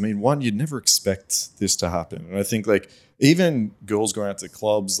sides to this. I mean, one, you'd never expect this to happen. And I think like even girls going out to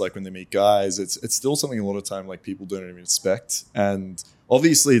clubs, like when they meet guys, it's still something a lot of time like people don't even expect. And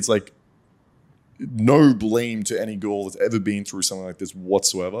obviously it's like no blame to any girl that's ever been through something like this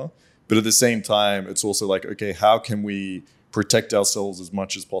whatsoever. But at the same time, it's also like, okay, how can we protect ourselves as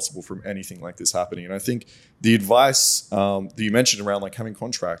much as possible from anything like this happening? And I think the advice that you mentioned around like having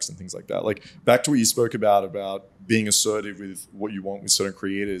contracts and things like that, like back to what you spoke about being assertive with what you want with certain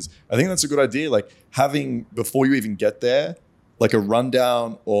creators, I think that's a good idea. Like having, before you even get there, like a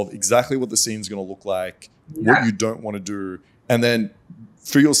rundown of exactly what the scene's going to look like, what you don't want to do, and then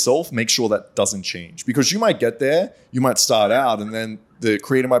for yourself, make sure that doesn't change. Because you might get there, you might start out, and then the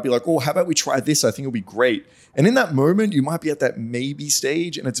creator might be like, oh, how about we try this? I think it'll be great. And in that moment, you might be at that maybe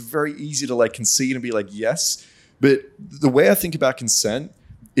stage, and it's very easy to like concede and be like, yes. But the way I think about consent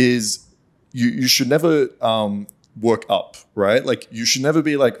is you should never work up, right? Like you should never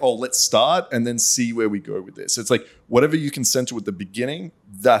be like, oh, let's start and then see where we go with this. It's like whatever you consent to at the beginning,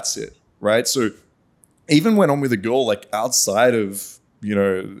 that's it, right? So even when I'm with a girl, like outside of, you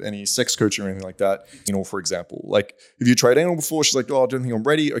know, any sex coaching or anything like that, you know, for example, like if you tried anal before, she's like, oh, I don't think I'm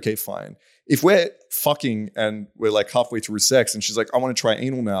ready. Okay, fine. If we're fucking and we're like halfway through sex and she's like, I want to try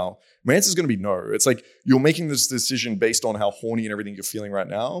anal now, my answer is going to be no. It's like you're making this decision based on how horny and everything you're feeling right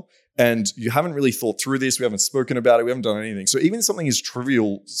now. And you haven't really thought through this. We haven't spoken about it. We haven't done anything. So even something as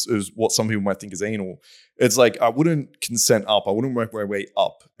trivial as what some people might think is anal, it's like, I wouldn't consent up. I wouldn't work my way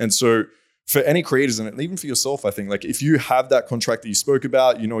up. And so for any creators, and even for yourself, I think like if you have that contract that you spoke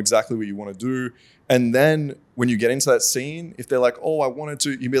about, you know exactly what you want to do. And then when you get into that scene, if they're like, oh, I wanted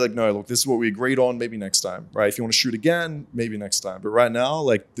to, you'd be like, no, look, this is what we agreed on, maybe next time, right? If you want to shoot again, maybe next time. But right now,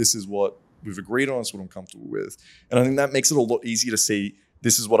 like this is what we've agreed on, it's what I'm comfortable with. And I think that makes it a lot easier to say,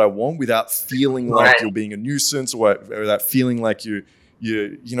 this is what I want without feeling like you're being a nuisance or that feeling like you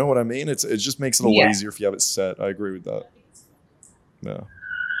know what I mean? It just makes it a lot easier if you have it set. I agree with that. Yeah.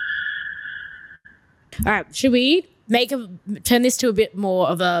 All right, should we turn this to a bit more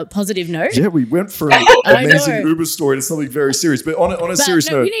of a positive note? Yeah, we went from an amazing Uber story to something very serious. But on a serious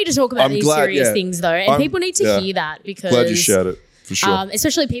note, we need to talk about these serious things though, and people need to hear that, because glad you shared it. For sure.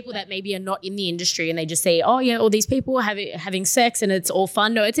 Especially people that maybe are not in the industry and they just say, oh yeah, all these people are having sex and it's all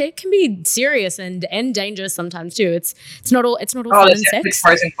fun. No, it can be serious and dangerous sometimes too. It's not all fun and sex.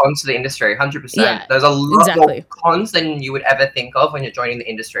 Pros and cons to the industry, 100%. Yeah, there's a lot more cons than you would ever think of when you're joining the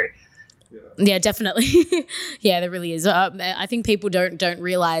industry. Yeah, definitely. Yeah, there really is. I think people don't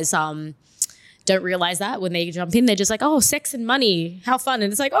realize that when they jump in. They're just like, oh, sex and money, how fun.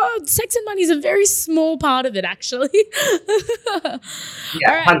 And it's like, oh, sex and money is a very small part of it, actually. Yeah,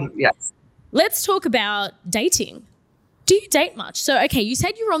 all right. Let's talk about dating. Do you date much? So, okay, you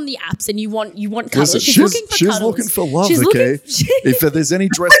said you're on the apps and you want cuddles. Listen, she's looking for love, okay? If there's any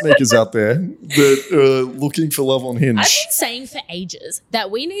dressmakers out there that are looking for love on Hinge. I've been saying for ages that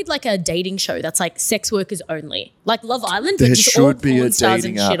we need like a dating show that's like sex workers only. Like Love Island, but just all porn stars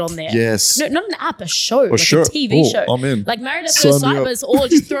and shit on there. Yes. No, not an app, a show, like a TV show. I'm in. Like Married at First Sight, but or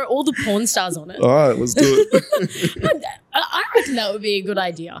just throw all the porn stars on it. All right, let's do it. I reckon that would be a good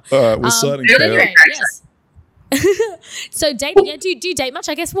idea. All right, we're signing. But anyway, yes. So dating, do you date much?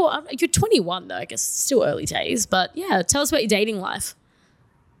 I guess, well, you're 21 though, I guess still early days, but yeah, tell us about your dating life.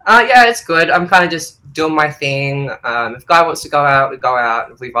 Yeah, it's good. I'm kind of just doing my thing. If a guy wants to go out, we go out.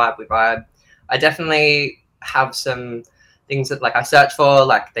 If we vibe, we vibe. I definitely have some things that like I search for,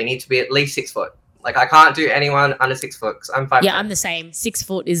 like they need to be at least 6 foot. Like I can't do anyone under 6 foot because I'm 5'. Yeah, I'm the same. 6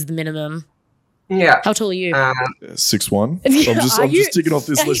 foot is the minimum. Yeah. How tall are you? 6'1". I'm just ticking off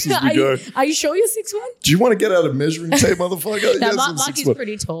this list as we go. Are you sure you're 6'1"? Do you want to get out a measuring tape, motherfucker? No, yes, Mark is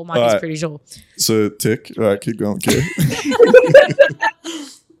pretty tall. Mark is pretty tall. So tick. All right, keep going. Okay.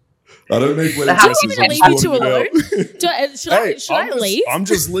 I don't make wedding How dresses. do I'm you just leave you two sorting it alone? out. Should I leave? I'm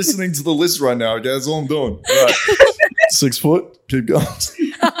just listening to the list right now. Okay, that's all I'm doing. All right. 6 foot. Keep going.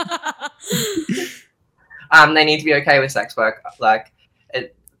 They need to be okay with sex work. Like,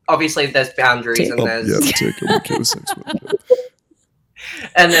 obviously, there's boundaries and there's okay with sex work.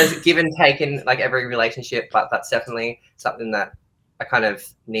 and there's give and take in like every relationship, but that's definitely something that I kind of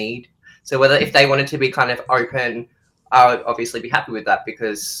need. So whether if they wanted to be kind of open, I would obviously be happy with that,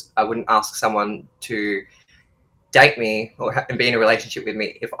 because I wouldn't ask someone to date me or be in a relationship with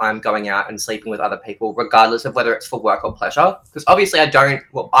me if I'm going out and sleeping with other people, regardless of whether it's for work or pleasure. Because obviously I don't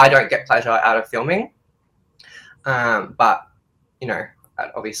get pleasure out of filming. But, you know,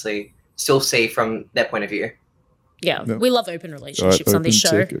 I'd obviously still see from their point of view. Yeah, No. we love open relationships Right, on this show.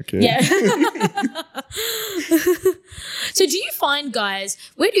 open tick, okay. Yeah. So do you find guys,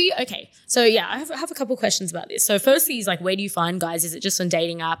 so yeah, I have a couple questions about this. So firstly is like, where do you find guys? Is it just on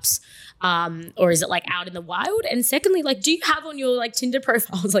dating apps, or is it like out in the wild? And secondly, like, do you have on your like Tinder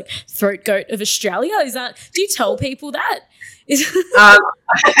profiles like throat goat of Australia? Do you tell people that?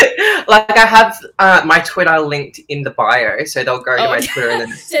 Like I have my Twitter linked in the bio, so they'll go to my Twitter and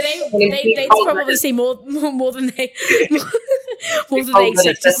then so they probably see more than they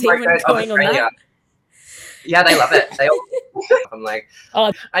expect to see when going on that. Yeah, they love it. They all I'm like,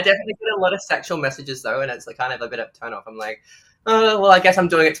 Oh. I definitely get a lot of sexual messages though, and it's like kind of a bit of a turn off. I'm like, oh well, I guess I'm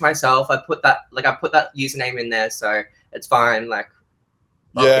doing it to myself. I put that username in there, so it's fine. Like,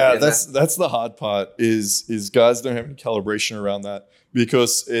 yeah, that's the hard part is guys don't have any calibration around that,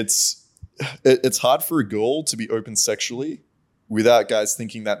 because it's hard for a girl to be open sexually without guys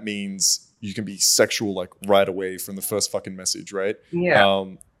thinking that means you can be sexual like right away from the first fucking message, right? Yeah.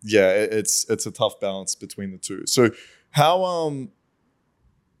 It's a tough balance between the two. So how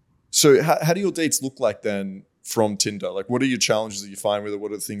do your dates look like then from Tinder? Like, what are your challenges that you find with it?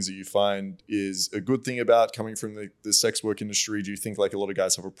 What are the things that you find is a good thing about coming from the sex work industry? Do you think like a lot of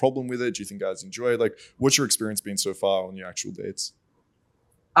guys have a problem with it? Do you think guys enjoy it? Like, what's your experience been so far on your actual dates?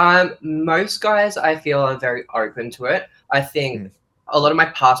 Most guys I feel are very open to it. I think a lot of my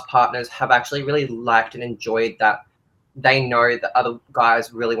past partners have actually really liked and enjoyed that they know that other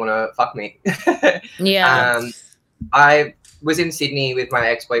guys really want to fuck me. Yeah. I was in Sydney with my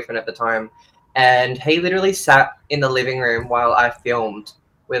ex-boyfriend at the time, and he literally sat in the living room while I filmed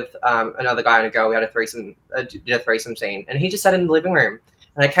with another guy and a girl. We had did a threesome scene, and he just sat in the living room.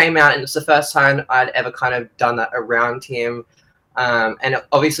 And I came out, and it's the first time I'd ever kind of done that around him. And it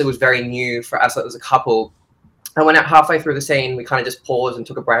obviously was very new for us as a couple. I went out halfway through the scene. We kind of just paused and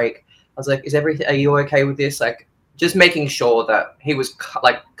took a break. I was like, are you okay with this? Like, just making sure that he was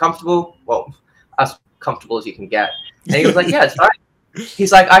like comfortable. Well, as comfortable as you can get. And he was like, yeah, it's fine.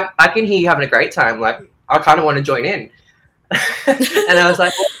 He's like, I can hear you having a great time. Like, I kind of want to join in. And I was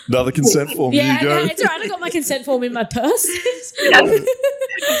like, well, another consent form. Yeah, Here you go. it's all right. I got my consent form in my purse. Yeah. I'll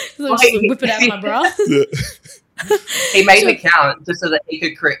just whip it out of my bra. Yeah. He made an account just so that he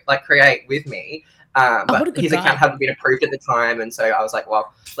could create with me. what a But good his guy. account hadn't been approved at the time, and so I was like,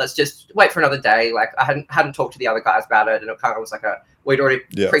 well, let's just wait for another day. Like, I hadn't talked to the other guys about it, and it kind of was like we'd already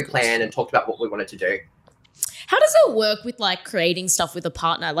pre-planned and talked about what we wanted to do. How does it work with like creating stuff with a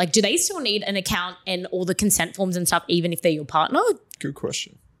partner? Like, do they still need an account and all the consent forms and stuff, even if they're your partner? Good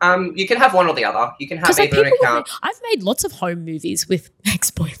question. You can have one or the other. You can have Like, either an account. I've made lots of home movies with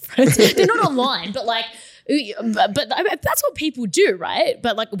ex-boyfriends. They're not online, but like, but that's what people do, right?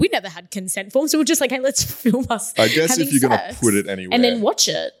 But like, we never had consent forms, so we're just like, hey, let's film us. I guess having if you're going to sex put it anywhere. and then watch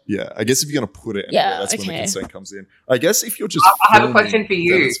it. Yeah, I guess if you're going to put it anywhere, Yeah, that's when the okay. consent comes in. I guess if you're just I have a filming, question for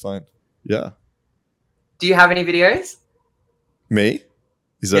you. then it's fine. Yeah. Do you have any videos? Me?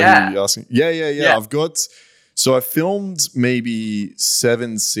 Is that Yeah. who you're asking? Yeah. Yeah. I filmed maybe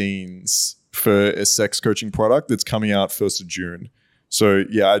 7 scenes for a sex coaching product that's coming out 1st of June. So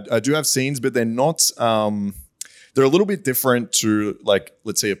yeah, I do have scenes, but they're not, they're a little bit different to like,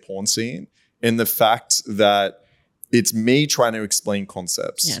 let's say a porn scene in the fact that it's me trying to explain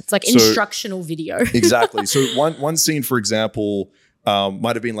concepts. Yeah, it's like instructional video. Exactly. So one scene, for example,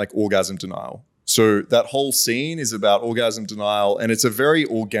 might have been like orgasm denial. So that whole scene is about orgasm denial, and it's a very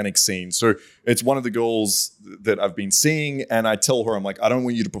organic scene. So it's one of the girls that I've been seeing, and I tell her, I'm like, I don't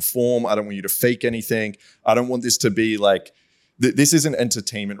want you to perform. I don't want you to fake anything. I don't want this to be like, this isn't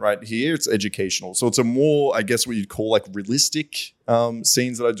entertainment right here. It's educational. So it's a more, I guess what you'd call like realistic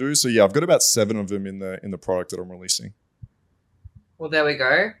scenes that I do. So yeah, I've got about 7 of them in the product that I'm releasing. Well, there we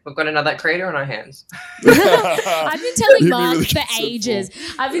go. We've got another creator on our hands. I've been telling Hit me Mark with a for consent ages.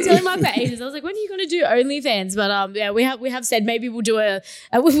 I've been telling Mark for ages. I was like, when are you going to do OnlyFans? But yeah, we have said maybe we'll do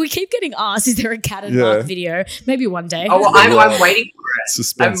we keep getting asked, is there a cat and Mark video? Maybe one day. Oh, well, I'm waiting for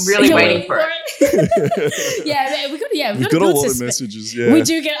Suspense. I'm really You're waiting for it. Yeah, We've got a lot of messages. Yeah, We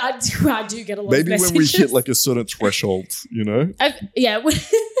do get. I do get a lot. Maybe of when messages. we hit like a certain threshold, you know, yeah.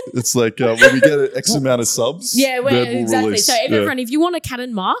 it's like when we get an X amount of subs. Yeah, then we'll exactly. release. So everyone, if you want a Cat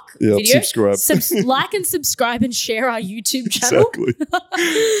and Mark video, subscribe. like and subscribe and share our YouTube channel. Exactly.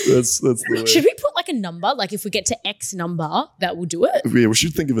 That's the way. Should we put like a number? Like if we get to X number, that will do it. Yeah, we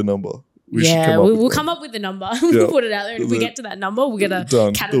should think of a number. We'll come up with a number. We'll put it out there. And if we get to that number, we'll get a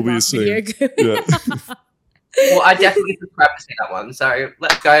Done. Cat There'll and be a Mark video. Yeah. Well, I definitely subscribe to see that one. So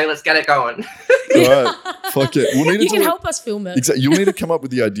let's go. Let's get it going. All right. Fuck it. We'll need You to can help us film it. Exactly. You'll need to come up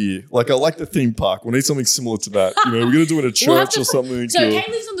with the idea. Like, I like the theme park. We'll need something similar to that. You know, we're going to do it at a church or something. So Kate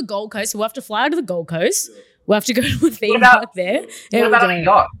lives on the Gold Coast, so we'll have to fly to the Gold Coast. We'll have to go to a theme about- park there. What about a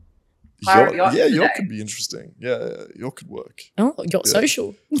yacht? Pirate yacht Yeah, today. yacht could be interesting. Yeah, yacht could work. Oh, yacht Yeah.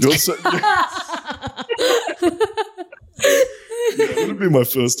 social. Yacht it wouldn't be my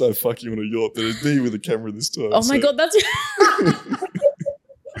first time fucking on a yacht, but it'd be with a camera this time. Oh my God, that's...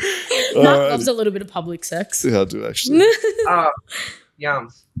 All Mark right. loves a little bit of public sex. Yeah, I do actually. Yum.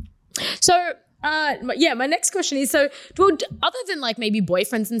 So, my next question is, so, well, other than like maybe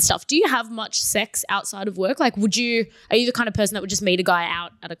boyfriends and stuff, do you have much sex outside of work? Like, are you the kind of person that would just meet a guy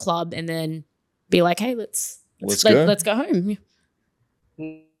out at a club and then be like, hey, let's go home?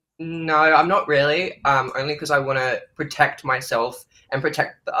 No, I'm not really. Only because I want to protect myself and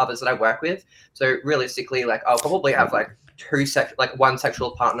protect the others that I work with. So realistically, like I'll probably have like one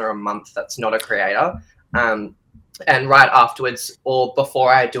sexual partner a month that's not a creator. And right afterwards or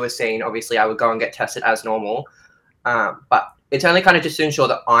before I do a scene, obviously I would go and get tested as normal. But it's only kind of just to ensure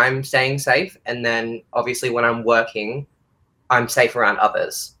that I'm staying safe. And then obviously when I'm working, I'm safe around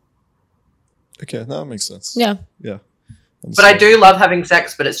others. Okay, that makes sense. Yeah. Yeah. But I do love having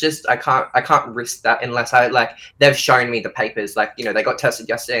sex, but it's just I can't risk that unless they've shown me the papers. Like, you know, they got tested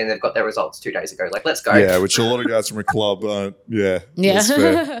yesterday and they've got their results 2 days ago. Like, let's go. Yeah, which a lot of guys from a club aren't. Yeah. That's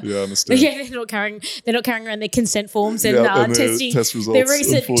fair. Yeah, I understand. Yeah, they're not carrying around their consent forms and, and their testing test results, their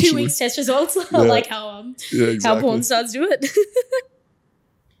recent 2 unfortunately. weeks test results, Yeah. like how exactly. porn stars do it.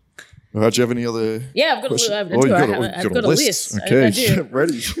 All right, do you have any other Yeah, I've got questions? I've got a list. Okay, I do. get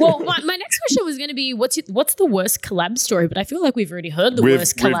ready. Well, my next question was going to be, what's the worst collab story? But I feel like we've already heard the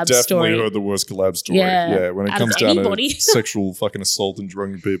worst collab We've story. definitely heard the worst collab story. Yeah. When it Out comes of down anybody. to sexual fucking assault and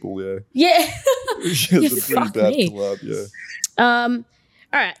drugging people, yeah. Yeah. It's a pretty fuck bad me. collab, yeah. All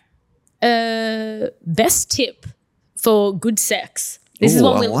right. Best tip for good sex. This is Ooh,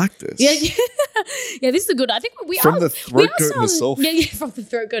 what I we like this. Yeah, yeah, this is a good. I think we From are the throat goat herself. Yeah, from the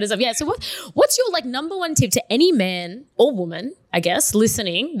throat goat herself. Yeah. So what's your like number one tip to any man or woman, I guess,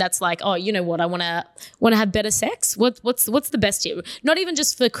 listening? That's like, oh, you know what? I want to have better sex. What's the best tip? Not even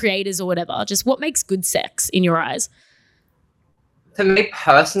just for creators or whatever. Just what makes good sex in your eyes? For me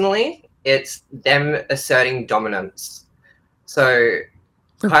personally, it's them asserting dominance. So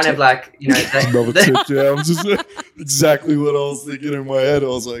kind of like, you know, Another tip, yeah. I'm just exactly what I was thinking in my head. I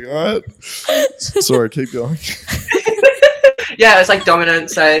was like, all right. Sorry, keep going. yeah, it's like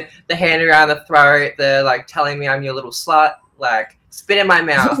dominant. So the hand around the throat, they're like telling me I'm your little slut, like spit in my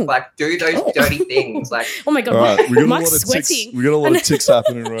mouth, like do those dirty things. Like, oh my God, all right, we got Mike's a lot of sweating. ticks. We got a lot of ticks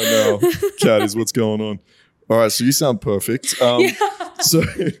happening right now. Kat, is what's going on. All right, so you sound perfect. So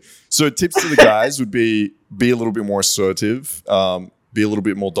tips to the guys would be a little bit more assertive. Be a little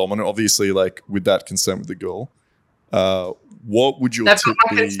bit more dominant, obviously, like with that consent with the girl. What would your they've tip got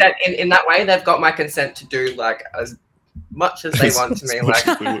my be? consent in that way. They've got my consent to do like as much as they want to me. Like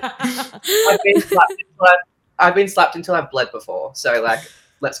I've been slapped until I've bled before. So like,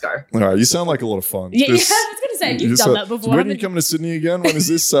 let's go. All right, you sound like a lot of fun. Yeah, I was gonna say you've done that before. When are you coming to Sydney again? When is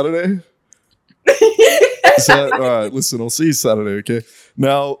this, Saturday? All right, listen, I'll see you Saturday, okay?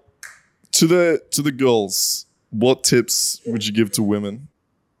 Now, to the girls, what tips would you give to women?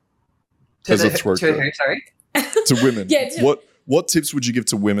 To As a throat who? goat? Sorry. To women. Yeah, What tips would you give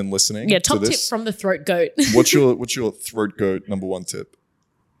to women listening? Yeah, top to tip this? from the throat goat. What's your throat goat number one tip?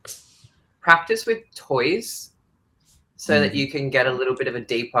 Practice with toys so that you can get a little bit of a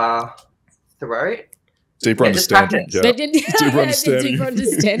deeper throat. Deeper just understanding. practice. Yeah. Deeper understanding. Deeper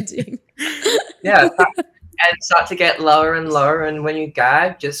understanding. Yeah. And start to get lower and lower. And when you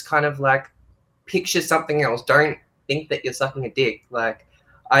gag, just kind of like picture something else. Don't think that you're sucking a dick. Like,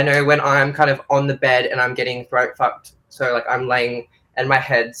 I know when I'm kind of on the bed and I'm getting throat fucked, so like I'm laying and my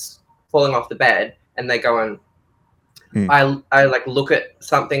head's falling off the bed and they're going, I like look at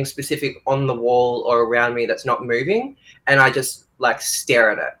something specific on the wall or around me that's not moving and I just like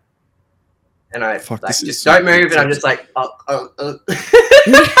stare at it. And I like just don't move and I'm just like, Damn.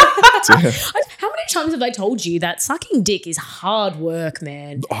 How many many times have I told you that sucking dick is hard work,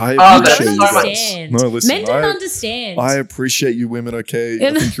 man? I appreciate don't you guys. understand. No, listen, Men don't understand. I appreciate you women, okay?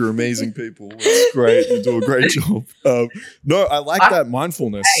 I think you're amazing people. It's great. You do a great job. No, I like that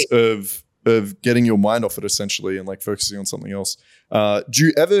mindfulness of getting your mind off it essentially and like focusing on something else. Do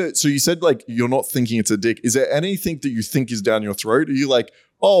you ever, so you said like you're not thinking it's a dick. Is there anything that you think is down your throat? Are you like,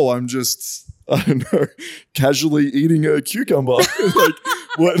 oh, I'm just, I don't know, casually eating a cucumber? Like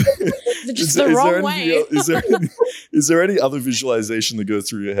what? Just the wrong way. Is there any other visualization that goes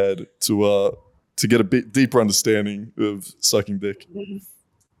through your head to get a bit deeper understanding of sucking dick?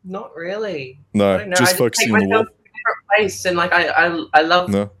 Not really. No, just focusing on the wall. Place and like I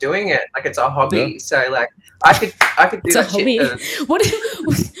love doing it. Like it's a hobby. So like I could do It's that a hobby. shit.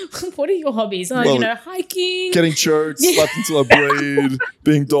 What are your hobbies? Well, you know, hiking, getting choked, slapped into a braid,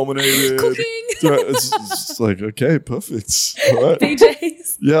 being dominated, cooking. It's like, okay, perfect. All right.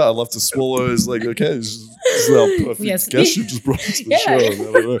 DJs. Yeah, I love to swallow. It's like, okay, this is our perfect guest you just brought to the show. I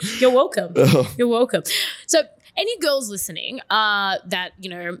don't know. You're welcome. You're welcome. So any girls listening that, you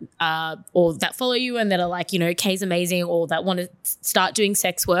know, or that follow you and that are like, you know, Kay's amazing or that want to start doing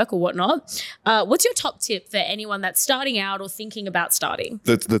sex work or whatnot, what's your top tip for anyone that's starting out or thinking about starting?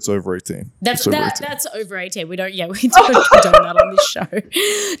 That's over 18. That's over 18. We don't do that on this show.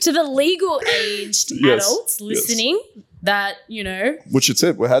 To the legal aged adults listening that, you know. What's your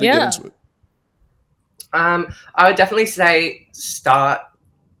tip? How do you get into it? I would definitely say start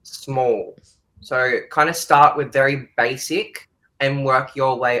small. So kind of start with very basic and work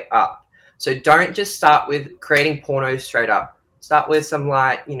your way up. So don't just start with creating pornos straight up. Start with some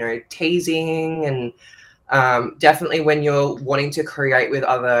like, you know, teasing and definitely when you're wanting to create with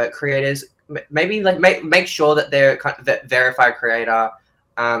other creators, maybe like make sure that they're kind of that verified creator.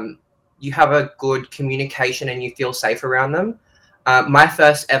 You have a good communication and you feel safe around them. My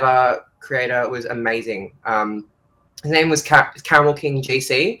first ever creator was amazing. His name was Caramel King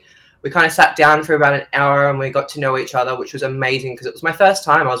GC. We kind of sat down for about an hour and we got to know each other, which was amazing because it was my first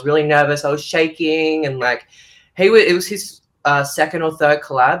time. I was really nervous. I was shaking and like it was his second or third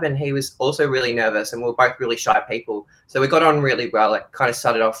collab and he was also really nervous and we were both really shy people. So we got on really well, like kind of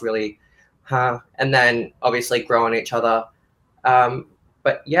started off really, and then obviously grow on each other.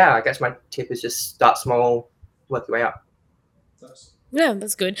 But yeah, I guess my tip is just start small, work your way up. Yeah,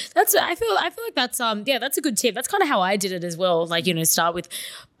 that's good. I feel like that's that's a good tip. That's kind of how I did it as well. Like, you know, start with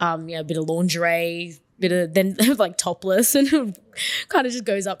a bit of lingerie, then like topless and kind of just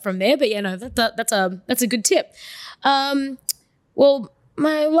goes up from there. But yeah, no, that's a good tip. Well,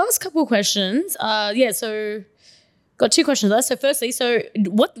 my last couple of questions, so got two questions left. So firstly,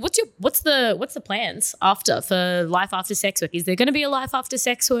 what's the plans for life after sex work? Is there going to be a life after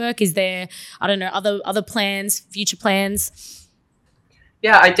sex work? Is there, I don't know, other plans, future plans?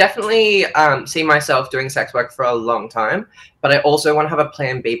 Yeah, I definitely see myself doing sex work for a long time, but I also want to have a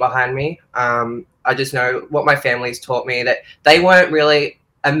plan B behind me. I just know what my family's taught me, that they weren't really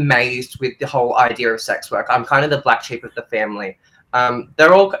amazed with the whole idea of sex work. I'm kind of the black sheep of the family.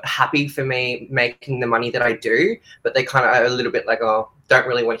 They're all happy for me making the money that I do, but they kind of are a little bit like, oh, don't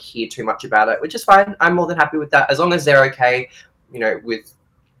really want to hear too much about it, which is fine. I'm more than happy with that as long as they're okay, you know, with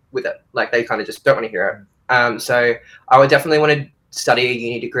it. Like they kind of just don't want to hear it. So I would definitely want to study a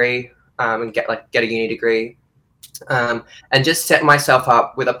uni degree and get a uni degree and just set myself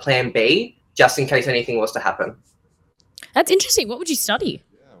up with a plan B just in case anything was to happen. That's interesting. What would you study?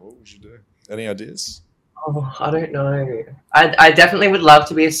 Yeah, what would you do? Any ideas? Oh, I don't know. I definitely would love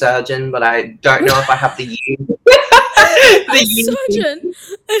to be a surgeon, but I don't know if I have the uni. Surgeon?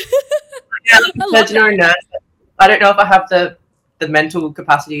 Surgeon or a nurse. I don't know if I have the mental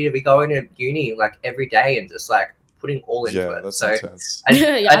capacity to be going to uni like every day and just like putting all into it. That's so intense.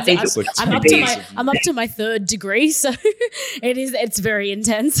 I think I'm up to my third degree, so it's very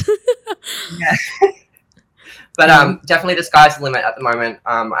intense. Yeah. But definitely the sky's the limit at the moment.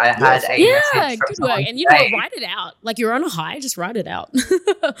 I had a message from good work. And you know what, write it out. Like you're on a high, just write it out.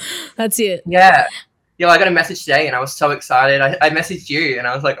 That's it. Yeah. Yeah, I got a message today and I was so excited. I messaged you and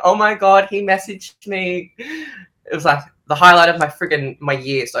I was like, oh my God, he messaged me. It was like the highlight of my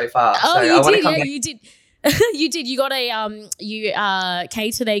year so far. Oh, so you did. You did. You got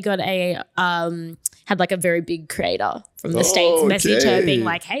Kay today got had like a very big creator from the States message her being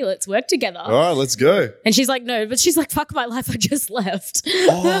like, hey, let's work together. All right, let's go. And she's like, no, but she's like, fuck my life, I just left. Okay.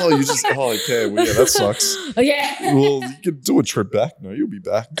 Well, yeah, that sucks. Yeah. Well, you could do a trip back. No, you'll be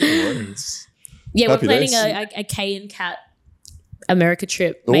back. Yeah, we're planning a Kay and Kat America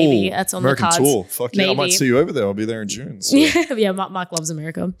trip, maybe. That's on American the cards. tour. Fuck yeah, I might see you over there. I'll be there in June. So. Yeah, Mark loves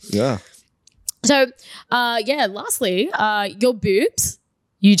America. Yeah. So, lastly, your boobs,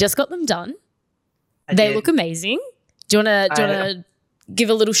 you just got them done. They look amazing. Do you want to give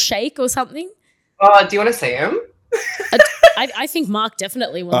a little shake or something? Oh, do you want to see them? I think Mark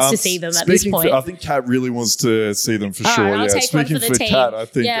definitely wants to see them at this point. I think Kat really wants to see them for sure. I'll take speaking one for the team. Kat, I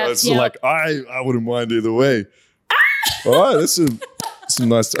think it's like I wouldn't mind either way. All right, that's some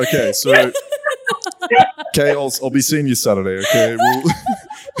nice. Okay, so okay, I'll be seeing you Saturday. Okay, Mark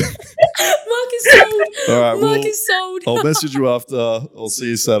is sold. All right, Mark is sold. I'll message you after. I'll see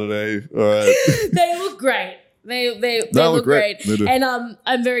you Saturday. All right. They look great. They look great. They do. And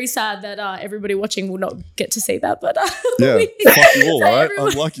I'm very sad that everybody watching will not get to see that. But yeah, fuck you all, right? I'm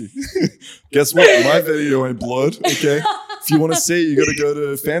lucky. Guess what? My video ain't blurred. Okay, if you want to see it, you got to go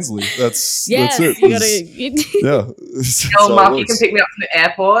to Fansly. That's it. You gotta, Tell Mark you can pick me up from the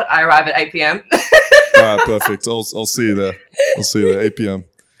airport. I arrive at 8 p.m. All right, perfect. I'll see you there. 8 p.m.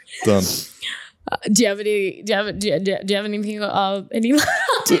 Done. Do you have anything? Any?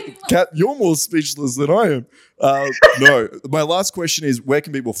 Kat, you're more speechless than I am. No, my last question is: where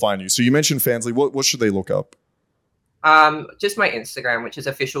can people find you? So you mentioned Fansly. What should they look up? Just my Instagram, which is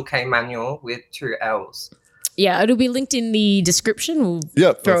official K Manuel with 2 L's. Yeah, it'll be linked in the description.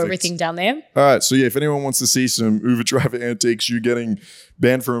 We'll throw everything down there. All right. So, yeah, if anyone wants to see some Uber driver antics, you getting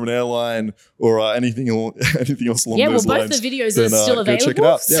banned from an airline or anything else along those lines. Yeah, well, both the videos are still available. Go check it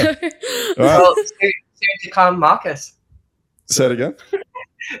out. Yeah. All right. Well, soon to come Marcus. Say it again.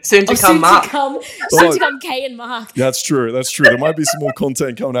 Soon to come Mark. Soon to come Kay and Mark. That's true. There might be some more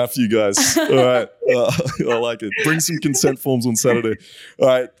content coming after you guys. All right. I like it. Bring some consent forms on Saturday. All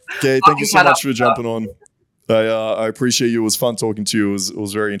right. Kay, thank you so much for jumping on. I appreciate you. It was fun talking to you. It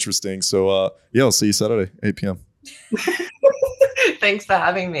was very interesting. So, I'll see you Saturday, 8 p.m. Thanks for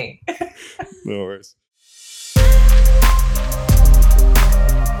having me. No worries.